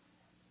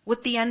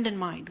 With the end in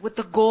mind. With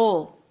the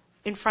goal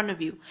in front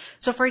of you.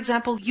 So for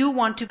example, you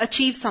want to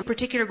achieve some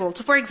particular goal.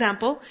 So for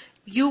example,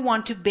 you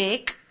want to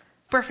bake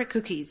perfect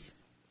cookies.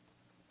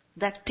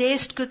 That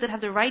taste good, that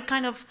have the right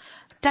kind of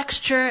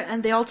texture,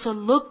 and they also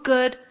look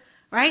good,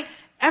 right?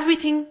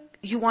 Everything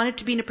you want it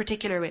to be in a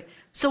particular way.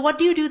 So what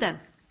do you do then?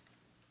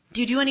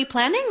 Do you do any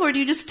planning, or do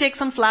you just take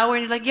some flour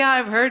and you're like, yeah,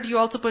 I've heard you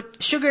also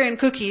put sugar in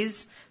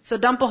cookies, so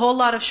dump a whole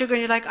lot of sugar,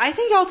 and you're like, I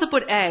think you also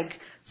put egg,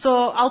 so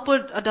I'll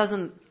put a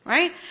dozen,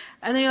 right?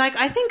 And then you're like,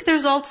 I think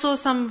there's also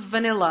some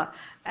vanilla,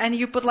 and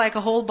you put like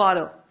a whole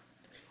bottle.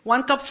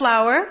 1 cup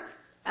flour,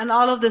 and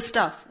all of this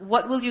stuff.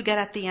 What will you get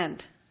at the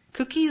end?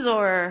 Cookies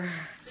or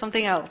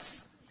something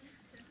else?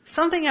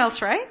 Something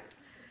else, right?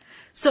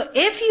 So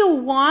if you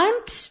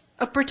want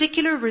a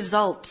particular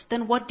result,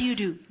 then what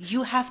do?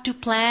 You have to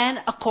plan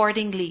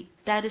accordingly.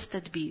 That is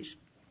tadbir.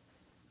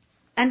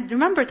 And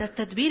remember that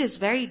tadbir is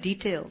very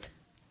detailed.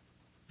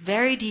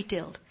 Very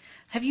detailed.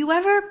 Have you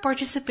ever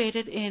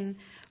participated in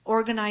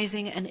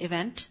organizing an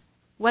event?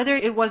 Whether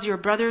it was your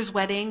brother's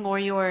wedding or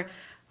your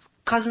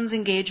cousin's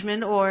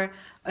engagement or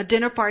a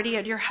dinner party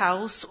at your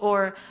house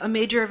or a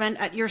major event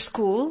at your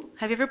school.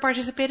 Have you ever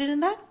participated in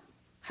that?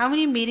 How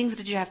many meetings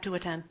did you have to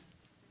attend?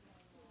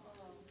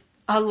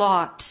 A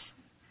lot.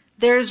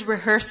 There's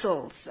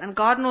rehearsals and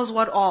God knows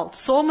what all.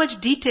 So much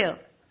detail,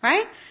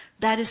 right?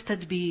 That is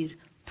tadbir.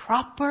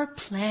 Proper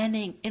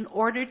planning in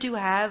order to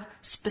have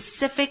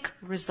specific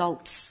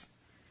results.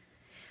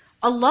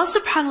 Allah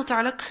subhanahu wa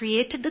ta'ala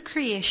created the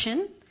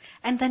creation,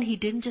 and then He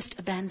didn't just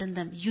abandon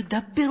them.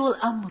 Yudabbirul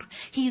amr.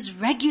 He is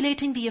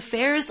regulating the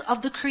affairs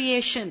of the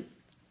creation.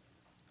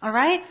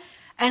 Alright?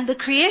 And the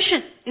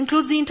creation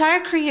includes the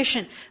entire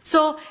creation.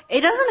 So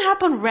it doesn't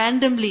happen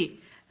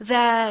randomly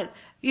that,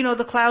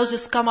 the clouds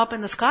just come up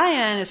in the sky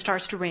and it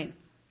starts to rain.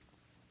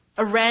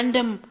 A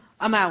random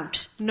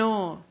amount.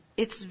 No.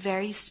 It's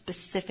very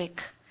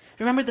specific.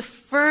 Remember, the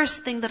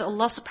first thing that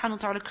Allah subhanahu wa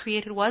ta'ala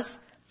created was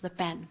the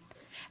pen.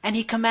 And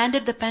He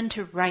commanded the pen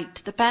to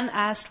write. The pen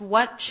asked,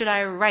 what should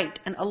I write?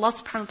 And Allah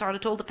subhanahu wa ta'ala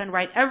told the pen,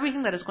 write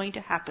everything that is going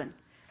to happen.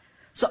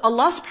 So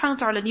Allah subhanahu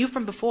wa ta'ala knew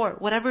from before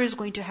whatever is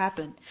going to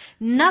happen.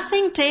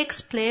 Nothing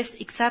takes place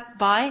except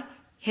by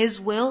His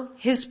will,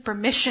 His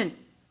permission.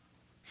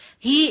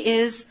 He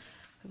is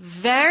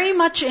very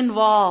much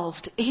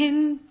involved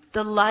in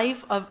the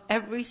life of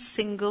every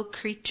single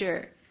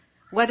creature,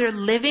 whether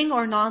living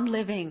or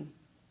non-living.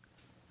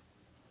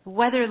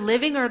 Whether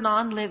living or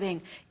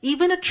non-living.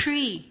 Even a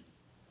tree.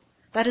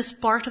 That is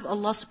part of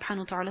Allah subhanahu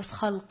wa ta'ala's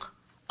khalq.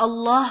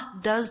 Allah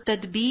does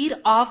tadbir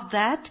of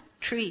that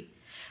tree.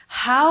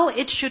 How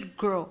it should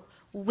grow.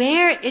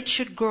 Where it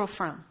should grow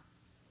from.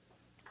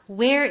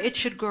 Where it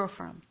should grow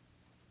from.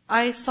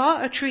 I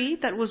saw a tree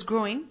that was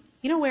growing.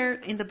 Where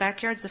in the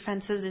backyards the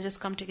fences, they just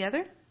come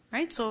together?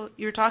 Right? So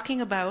you're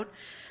talking about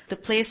the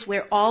place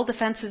where all the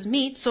fences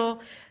meet.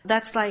 So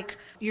that's like,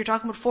 you're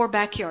talking about 4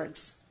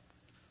 backyards.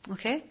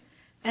 Okay?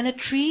 And a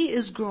tree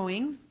is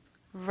growing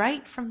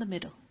right from the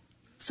middle.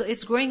 So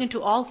it's growing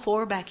into all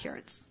 4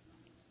 backyards.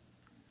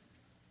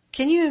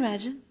 Can you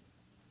imagine?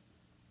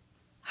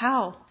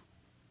 How?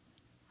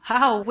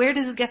 Where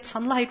does it get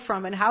sunlight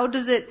from? And how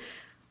does it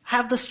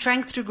have the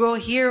strength to grow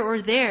here or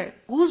there?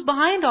 Who's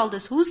behind all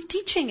this? Who's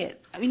teaching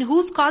it?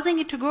 Who's causing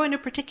it to grow in a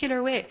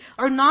particular way?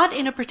 Or not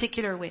in a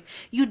particular way?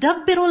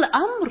 Yudabbirul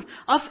amr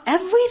of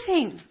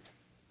everything.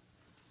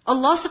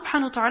 Allah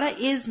subhanahu wa ta'ala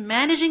is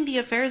managing the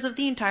affairs of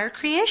the entire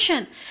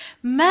creation.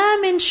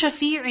 مَا مِن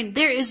شَفِيعٍ.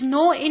 There is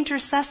no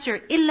intercessor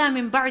إِلَّا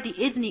مِن بَعْدِ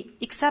إِذْنِ,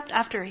 except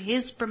after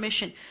His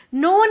permission.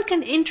 No one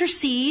can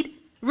intercede,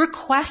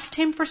 request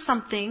Him for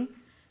something,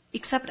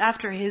 except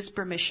after His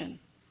permission.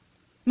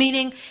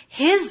 Meaning,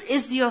 His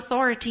is the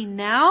authority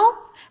now,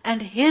 and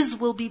His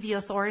will be the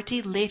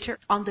authority later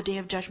on the Day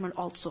of Judgment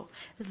also.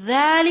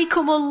 ذَلِكُمُ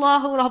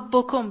اللَّهُ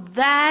رَبُّكُمْ.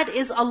 That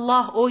is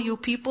Allah, O you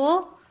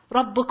people.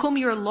 Rabbukum,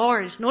 your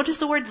Lord. Notice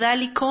the word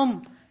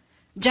dhalikum.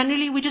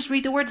 Generally, we just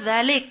read the word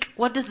dhalik.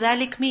 What does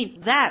dhalik mean?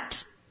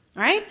 That.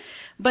 Right?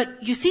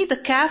 But you see the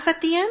kaf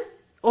at the end?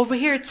 Over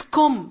here it's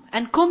kum.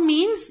 And kum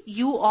means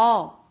you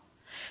all.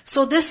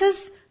 So this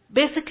is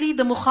basically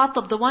the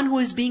mukhatab, the one who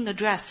is being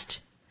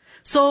addressed.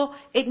 So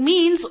it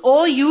means,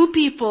 O you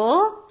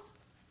people,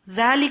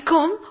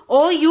 dhalikum,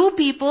 O you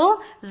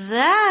people,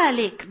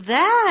 dhalik,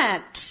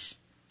 that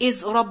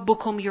is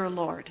Rabbukum, your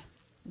Lord.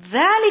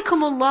 ذَلِكُمُ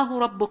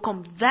اللَّهُ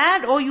رَبُّكُمْ.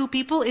 That, O you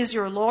people, is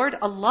your Lord,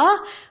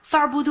 Allah.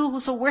 فَاعْبُدُوهُ.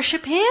 So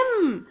worship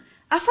Him.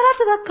 أَفَلَا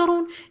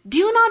تَذَكَّرُونَ. Do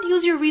you not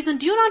use your reason?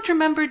 Do you not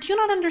remember? Do you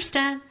not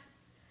understand?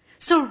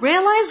 So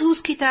realize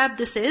whose kitab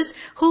this is,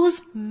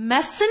 whose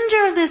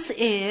messenger this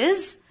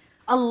is.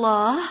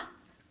 Allah.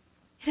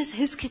 It is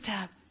His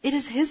kitab. It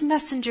is His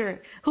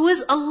messenger, who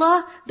is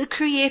Allah, the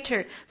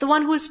Creator, the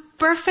one who is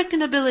perfect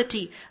in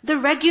ability, the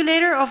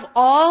regulator of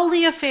all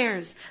the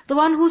affairs, the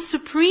one who is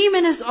supreme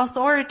in His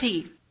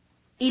authority.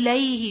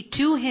 إِلَيْهِ,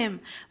 to Him,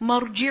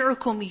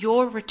 مَرْجِعُكُمْ,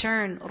 your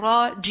return.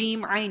 Ra,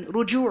 Jim, Ain,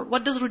 rujur.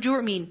 What does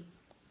rujur mean?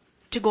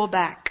 To go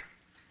back.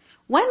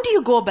 When do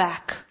you go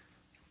back?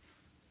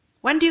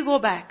 When do you go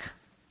back?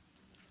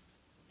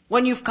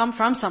 When you've come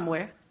from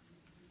somewhere.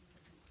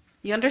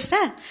 You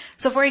understand?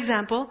 So for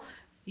example,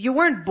 you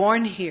weren't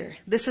born here.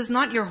 This is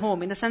not your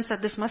home, in the sense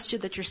that this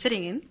masjid that you're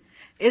sitting in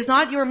is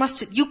not your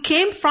masjid. You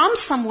came from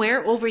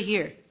somewhere over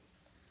here.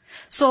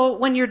 So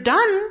when you're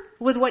done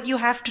with what you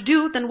have to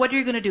do, then what are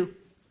you going to do?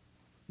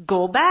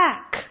 Go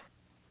back.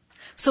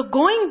 So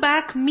going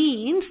back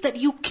means that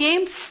you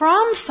came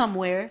from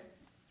somewhere.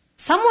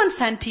 Someone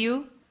sent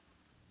you.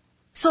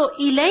 So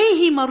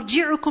إِلَيْهِ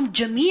مَرْجِعُكُمْ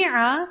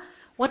جَمِيعًا.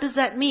 What does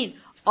that mean?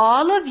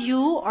 All of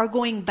you are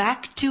going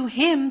back to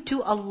Him,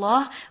 to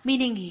Allah,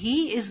 meaning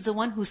He is the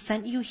one who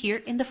sent you here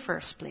in the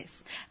first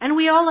place. And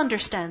we all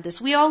understand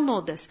this. We all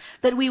know this.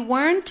 That we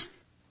weren't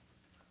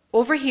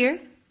over here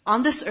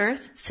on this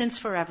earth since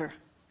forever.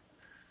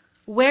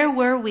 Where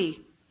were we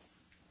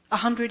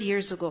 100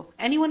 years ago?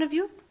 Any one of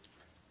you?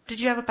 Did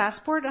you have a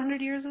passport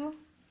 100 years ago?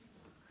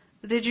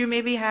 Did you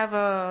maybe have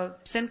a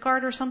SIM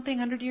card or something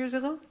 100 years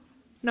ago?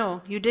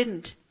 No, you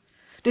didn't.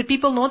 Did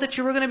people know that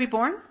you were going to be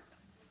born?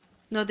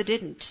 No, they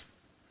didn't.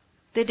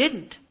 They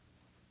didn't.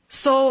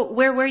 So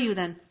where were you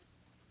then?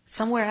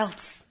 Somewhere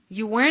else.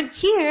 You weren't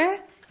here,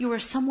 you were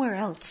somewhere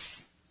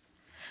else.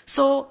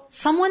 So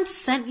someone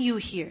sent you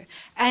here.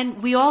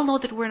 And we all know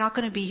that we're not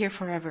going to be here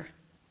forever.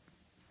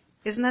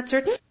 Isn't that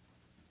certain?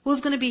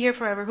 Who's going to be here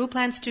forever? Who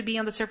plans to be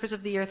on the surface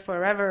of the earth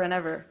forever and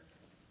ever?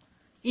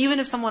 Even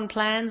if someone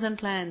plans and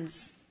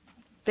plans,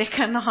 they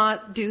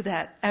cannot do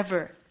that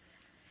ever.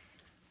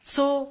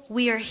 So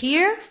we are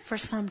here for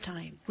some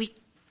time. We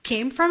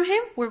came from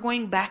Him, we're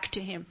going back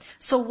to Him.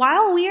 So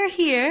while we are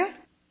here,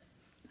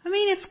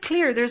 it's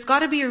clear, there's got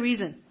to be a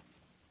reason.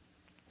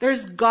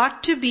 There's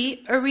got to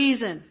be a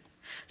reason.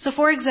 So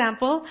for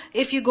example,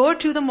 if you go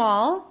to the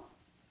mall,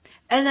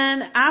 and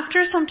then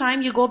after some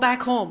time you go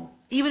back home,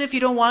 even if you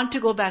don't want to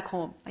go back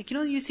home.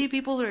 You see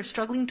people who are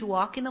struggling to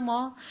walk in the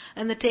mall,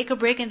 and they take a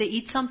break and they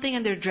eat something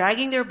and they're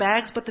dragging their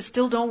bags, but they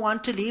still don't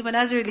want to leave. And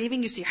as they're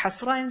leaving, you see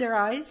hasra in their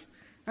eyes,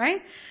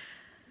 right?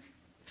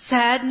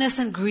 Sadness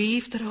and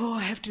grief that,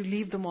 I have to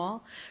leave the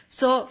mall.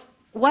 So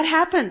what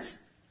happens?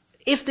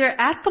 If they're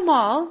at the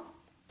mall,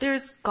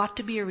 there's got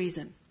to be a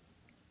reason.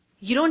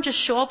 You don't just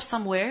show up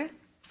somewhere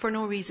for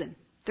no reason.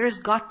 There's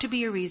got to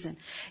be a reason.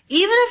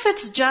 Even if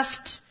it's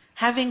just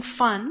having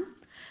fun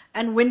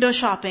and window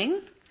shopping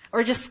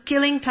or just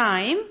killing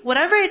time,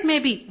 whatever it may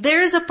be,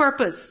 there is a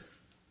purpose.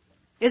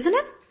 Isn't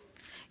it?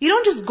 You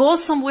don't just go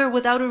somewhere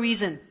without a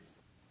reason.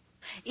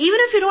 Even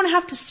if you don't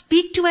have to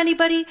speak to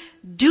anybody,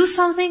 do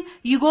something,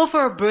 you go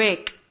for a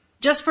break,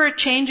 just for a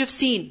change of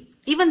scene.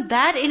 Even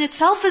that in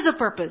itself is a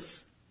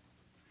purpose.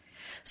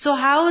 So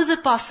how is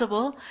it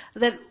possible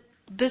that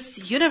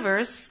this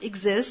universe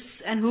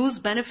exists, and who's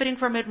benefiting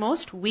from it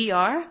most? We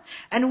are.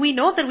 And we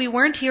know that we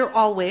weren't here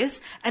always,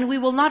 and we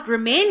will not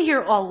remain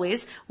here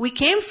always. We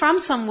came from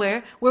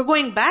somewhere, we're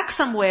going back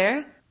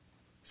somewhere.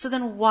 So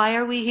then why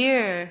are we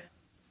here?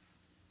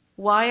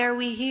 Why are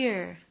we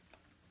here?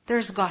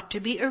 There's got to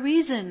be a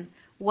reason.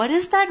 What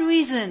is that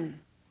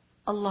reason?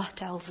 Allah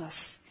tells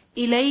us,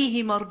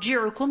 إِلَيْهِ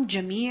مَرْجِعُكُمْ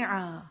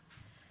جَمِيعًا.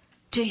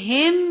 To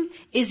Him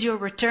is your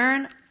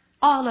return,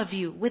 all of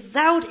you,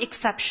 without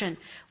exception.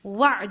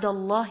 وَعْدَ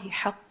اللَّهِ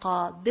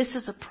حَقًّا. This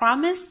is a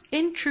promise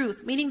in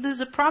truth, meaning this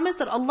is a promise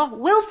that Allah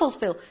will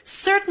fulfill.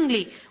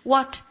 Certainly,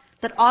 what?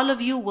 That all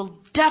of you will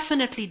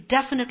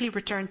definitely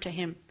return to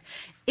Him.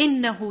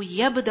 إِنَّهُ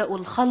يَبْدَأُ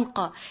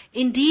الْخَلْقَ.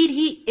 Indeed,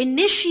 He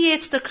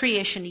initiates the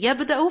creation.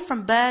 يَبْدَأُ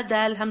from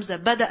badal hamza,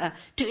 bada'a,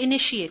 to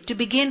initiate, to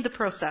begin the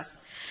process.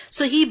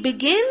 So He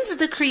begins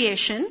the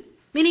creation,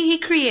 meaning He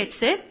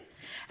creates it,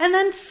 and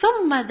then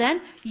ثُمَّ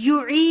then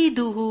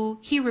يُعِيدُهُ.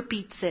 He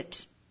repeats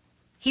it.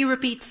 He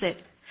repeats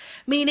it.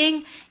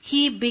 Meaning,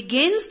 He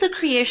begins the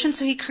creation,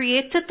 so He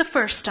creates it the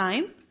first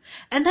time,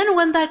 and then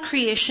when that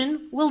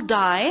creation will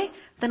die,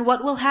 then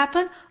what will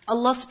happen?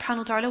 Allah subhanahu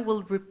wa ta'ala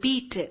will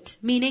repeat it.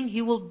 Meaning,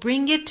 He will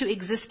bring it to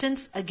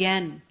existence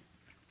again.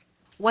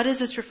 What is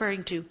this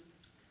referring to?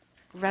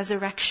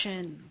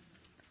 Resurrection.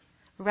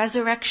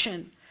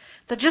 Resurrection.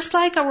 That just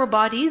like our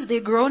bodies, they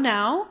grow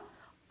now,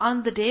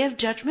 on the day of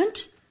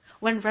judgment,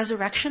 when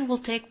resurrection will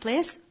take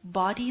place,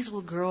 bodies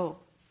will grow.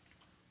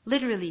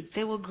 Literally,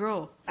 they will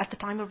grow at the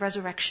time of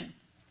resurrection.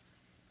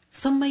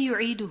 ثُمَّ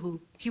يُعِيدُهُ.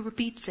 He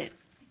repeats it.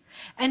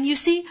 And you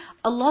see,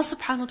 Allah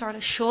subhanahu wa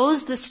ta'ala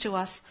shows this to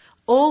us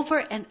over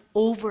and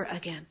over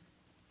again.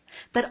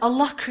 That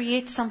Allah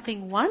creates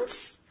something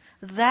once,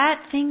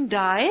 that thing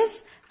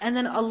dies, and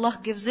then Allah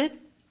gives it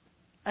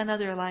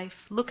another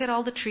life. Look at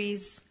all the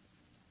trees.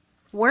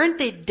 Weren't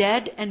they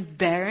dead and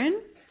barren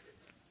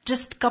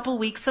just a couple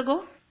weeks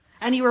ago?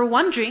 And you were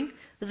wondering,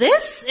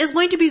 this is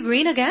going to be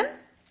green again?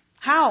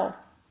 How?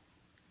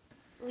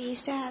 We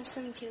used to have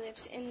some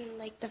tulips in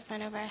like the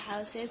front of our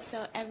houses,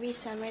 so every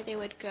summer they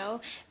would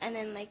grow, and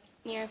then like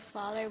near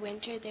fall or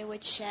winter they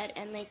would shed,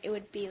 and like it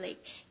would be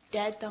like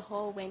dead the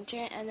whole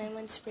winter, and then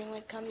when spring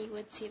would come you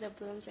would see the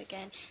blooms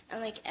again,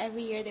 and like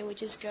every year they would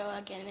just grow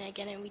again and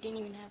again, and we didn't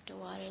even have to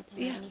water them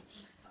or anything.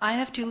 I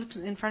have tulips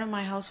in front of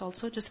my house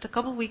also. Just a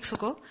couple of weeks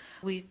ago,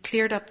 we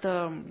cleared up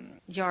the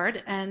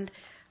yard and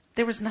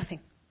there was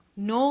nothing.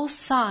 No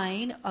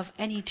sign of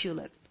any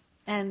tulip.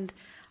 And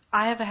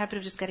I have a habit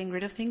of just getting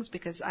rid of things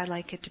because I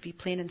like it to be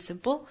plain and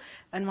simple.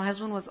 And my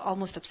husband was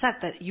almost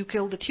upset that you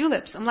killed the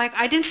tulips. I'm like,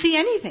 I didn't see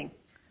anything.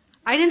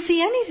 I didn't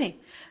see anything.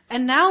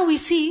 And now we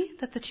see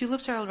that the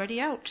tulips are already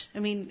out. I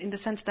mean, in the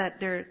sense that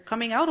they're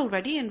coming out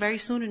already and very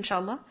soon,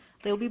 inshallah,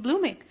 they'll be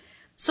blooming.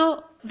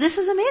 So this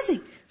is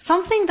amazing.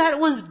 Something that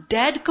was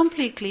dead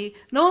completely,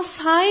 no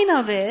sign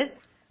of it.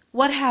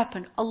 What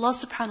happened? Allah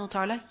subhanahu wa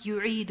ta'ala,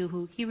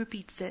 yu'iduhu. He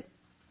repeats it.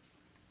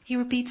 He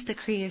repeats the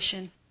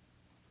creation.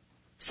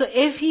 So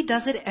if He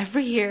does it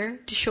every year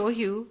to show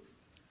you,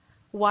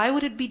 why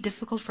would it be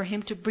difficult for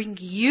Him to bring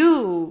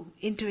you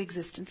into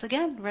existence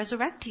again,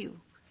 resurrect you?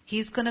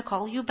 He's going to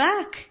call you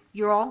back.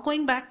 You're all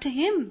going back to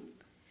Him.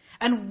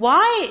 And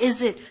why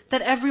is it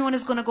that everyone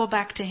is going to go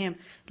back to Him?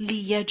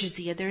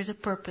 لِيَجْزِيَ. There is a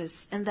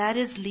purpose. And that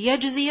is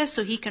لِيَجْزِيَ,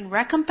 so He can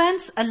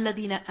recompense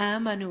الَّذِينَ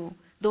آمَنُوا.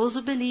 Those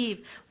who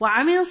believe.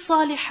 وَعَمِلُوا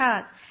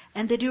الصَّالِحَاتِ.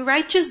 And they do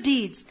righteous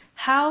deeds.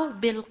 How?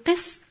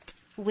 بِالْقِسْطِ.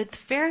 With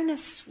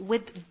fairness,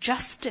 with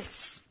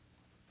justice.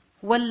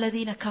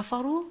 وَالَّذِينَ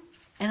كَفَرُوا.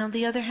 And on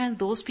the other hand,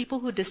 those people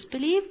who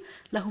disbelieve,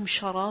 لَهُمْ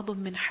شَرَابٌ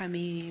مِّنْ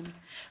حَمِيمٍ.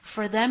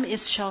 For them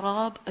is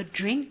sharab, a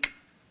drink.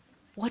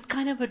 What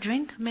kind of a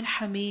drink? Min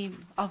hamim,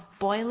 of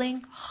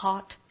boiling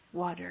hot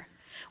water.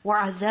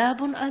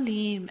 وَعَذَابٌ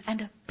أَلِيمٌ.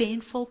 And a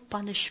painful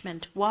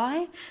punishment.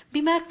 Why?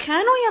 بِمَا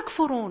كَانُوا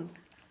يَكْفُرُونَ.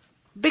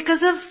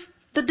 Because of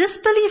the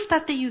disbelief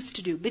that they used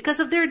to do. Because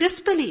of their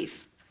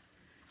disbelief.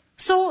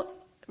 So,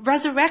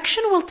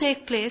 resurrection will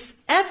take place.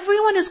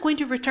 Everyone is going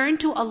to return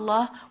to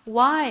Allah.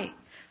 Why?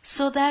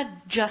 So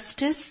that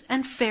justice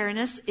and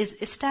fairness is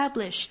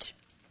established.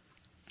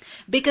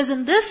 Because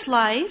in this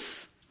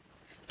life,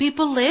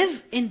 people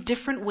live in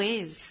different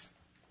ways.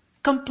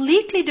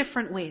 Completely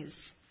different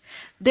ways.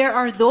 There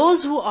are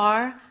those who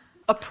are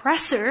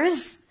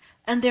oppressors,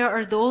 and there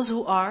are those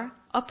who are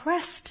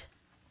oppressed.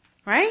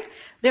 Right?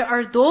 There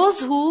are those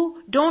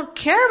who don't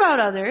care about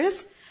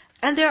others,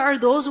 and there are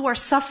those who are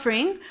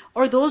suffering,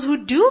 or those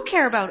who do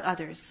care about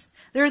others.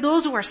 There are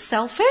those who are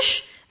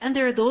selfish, and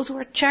there are those who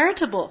are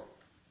charitable.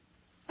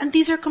 And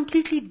these are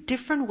completely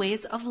different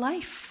ways of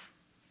life.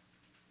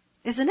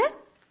 Isn't it?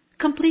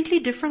 Completely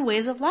different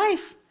ways of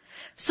life.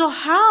 So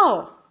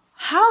how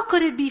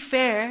could it be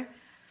fair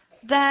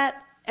that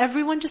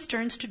everyone just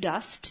turns to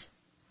dust,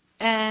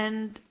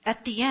 and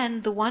at the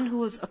end, the one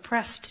who is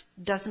oppressed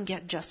doesn't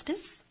get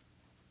justice?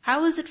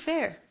 How is it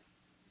fair?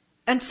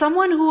 And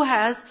someone who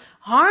has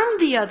harmed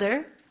the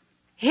other,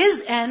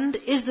 his end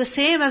is the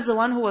same as the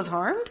one who was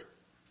harmed?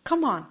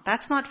 Come on,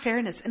 that's not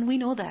fairness, and we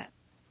know that.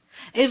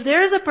 If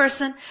there is a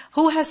person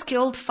who has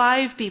killed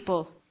 5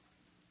 people,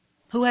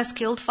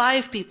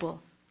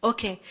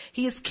 okay,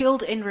 he is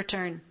killed in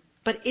return.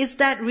 But is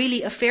that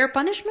really a fair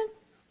punishment?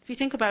 If you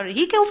think about it,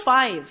 he killed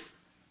 5.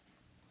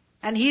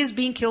 And he is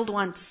being killed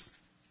once.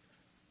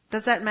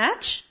 Does that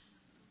match?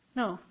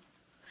 No.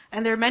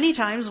 And there are many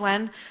times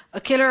when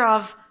a killer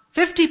of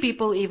 50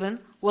 people even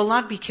will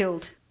not be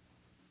killed.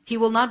 He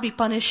will not be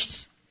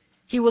punished.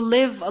 He will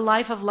live a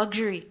life of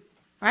luxury.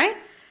 Right?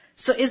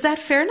 So is that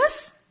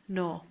fairness?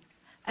 No.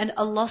 And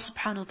Allah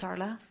subhanahu wa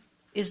ta'ala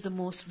is the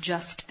most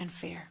just and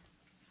fair.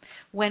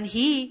 When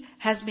He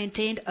has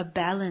maintained a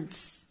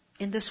balance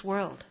in this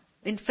world,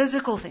 in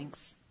physical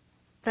things,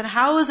 then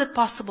how is it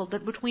possible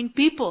that between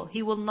people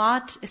He will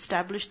not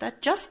establish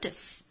that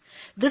justice?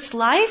 This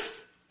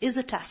life is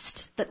a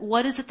test. That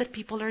what is it that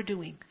people are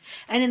doing?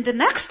 And in the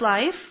next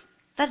life,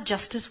 that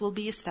justice will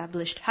be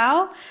established.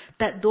 How?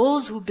 That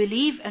those who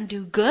believe and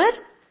do good,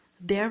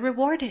 they're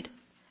rewarded.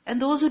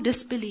 And those who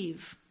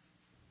disbelieve,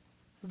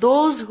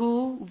 those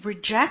who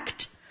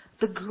reject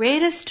the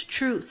greatest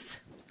truth.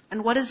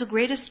 And what is the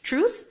greatest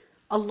truth?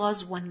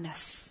 Allah's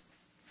oneness.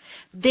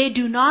 They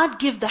do not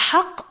give the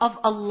haqq of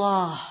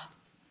Allah.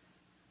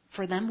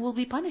 For them will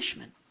be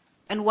punishment.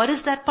 And what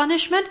is that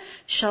punishment?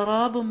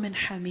 Sharabun min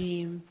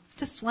hamim.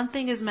 Just one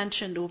thing is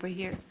mentioned over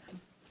here.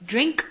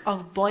 Drink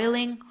of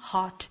boiling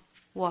hot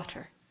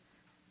water.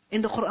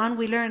 In the Quran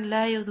we learn,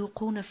 لا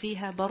يذوقون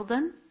فيها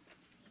بردا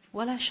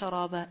ولا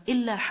شرابا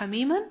إلا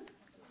حميما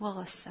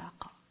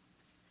وغساقا.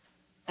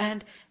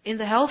 And in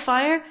the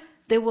hellfire,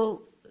 they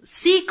will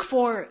seek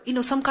for,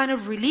 some kind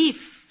of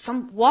relief,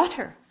 some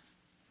water.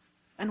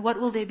 And what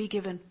will they be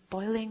given?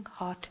 Boiling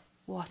hot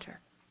water.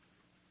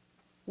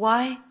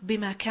 Why?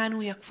 بِمَا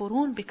كَانُوا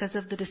يَكْفُرُونَ. Because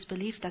of the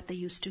disbelief that they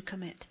used to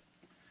commit.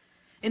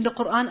 In the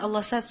Quran,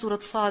 Allah says, Surah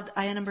Sad,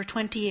 ayah number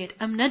 28,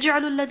 أَمْ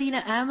نَجْعَلُ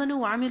الَّذِينَ آمَنُوا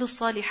وَعَمِلُوا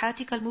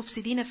الصَّالِحَاتِ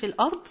كَالْمُفْسِدِينَ فِي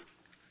الْأَرْضِ.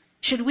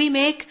 Should we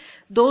make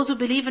those who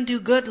believe and do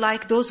good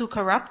like those who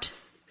corrupt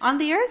on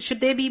the earth? Should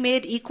they be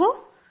made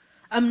equal?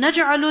 أَمْ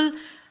نَجْعَلُ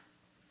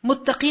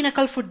muttaqeen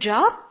kal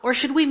fujjar? Or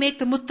should we make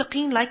the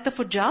muttaqeen like the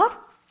fujjar?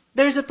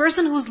 There is a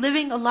person who's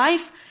living a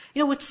life,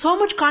 with so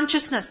much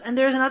consciousness, and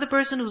there is another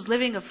person who's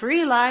living a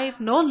free life,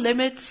 no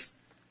limits,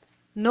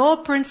 no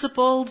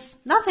principles,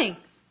 nothing.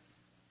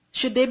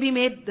 Should they be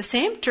made the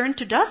same, turned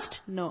to dust?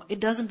 No, it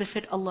doesn't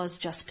befit Allah's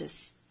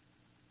justice.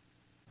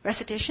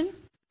 Recitation.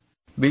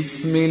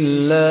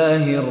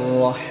 Bismillahir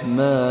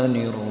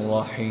Rahmanir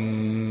Rahim.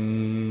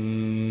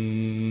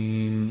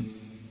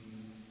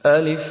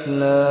 Alif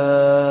Lam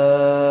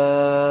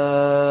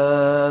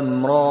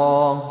Ra.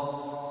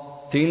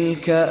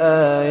 تلك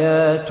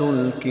آيات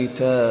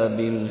الكتاب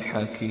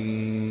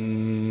الحكيم.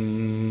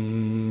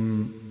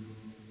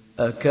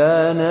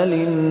 أكان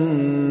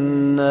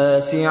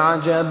للناس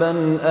عجبا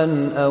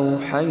أن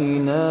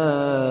أوحينا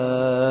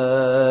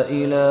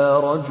إلى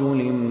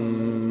رجل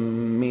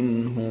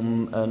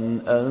منهم أن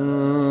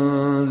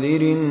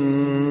أنذر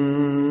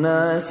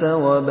الناس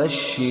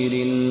وبشر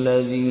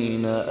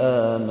الذين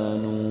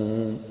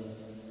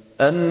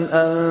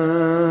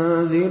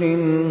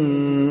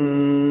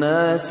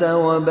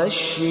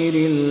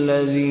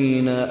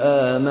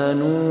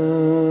آمنوا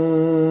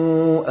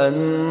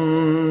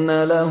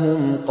أن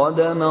لهم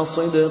قدم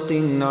صدق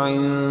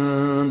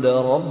عند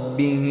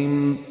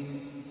ربهم.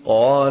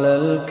 قال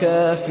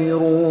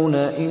الكافرون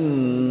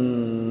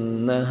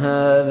إن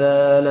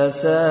هذا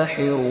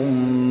لساحر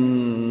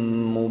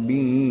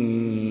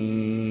مبين.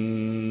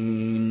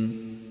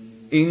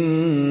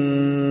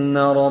 إن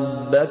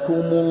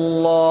ربكم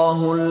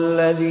الله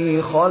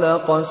الذي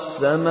خلق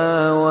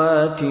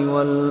السماوات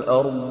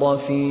والأرض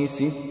في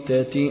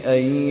 6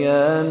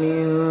 أيام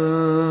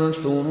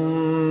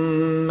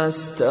ثم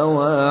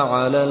استوى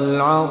على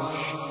العرش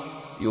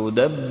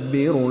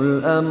يدبر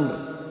الأمر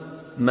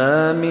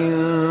ما من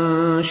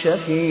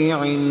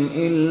شفيع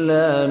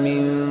إلا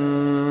من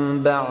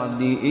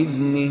بعد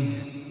إذنه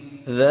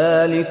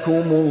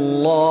ذلكم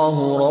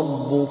الله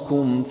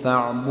ربكم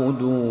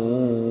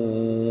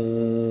فاعبدوه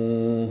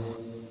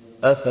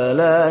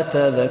أفلا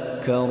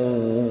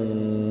تذكرون.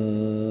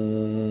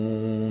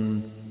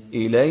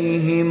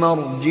 إليه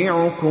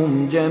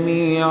مرجعكم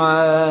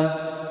جميعا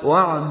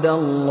وعد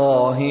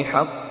الله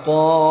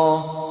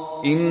حقا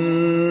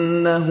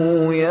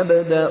إنه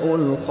يبدأ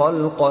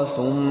الخلق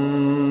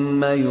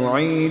ثم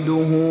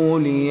يعيده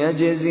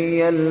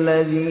ليجزي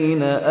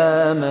الذين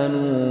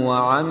آمنوا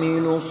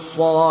وعملوا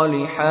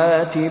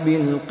الصالحات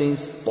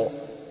بالقسط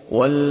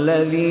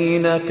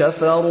والذين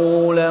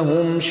كفروا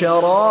لهم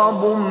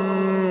شراب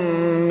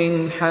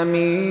من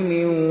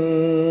حميم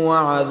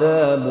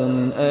وعذاب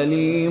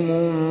أليم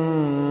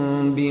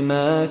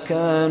بما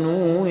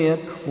كانوا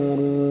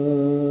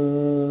يكفرون.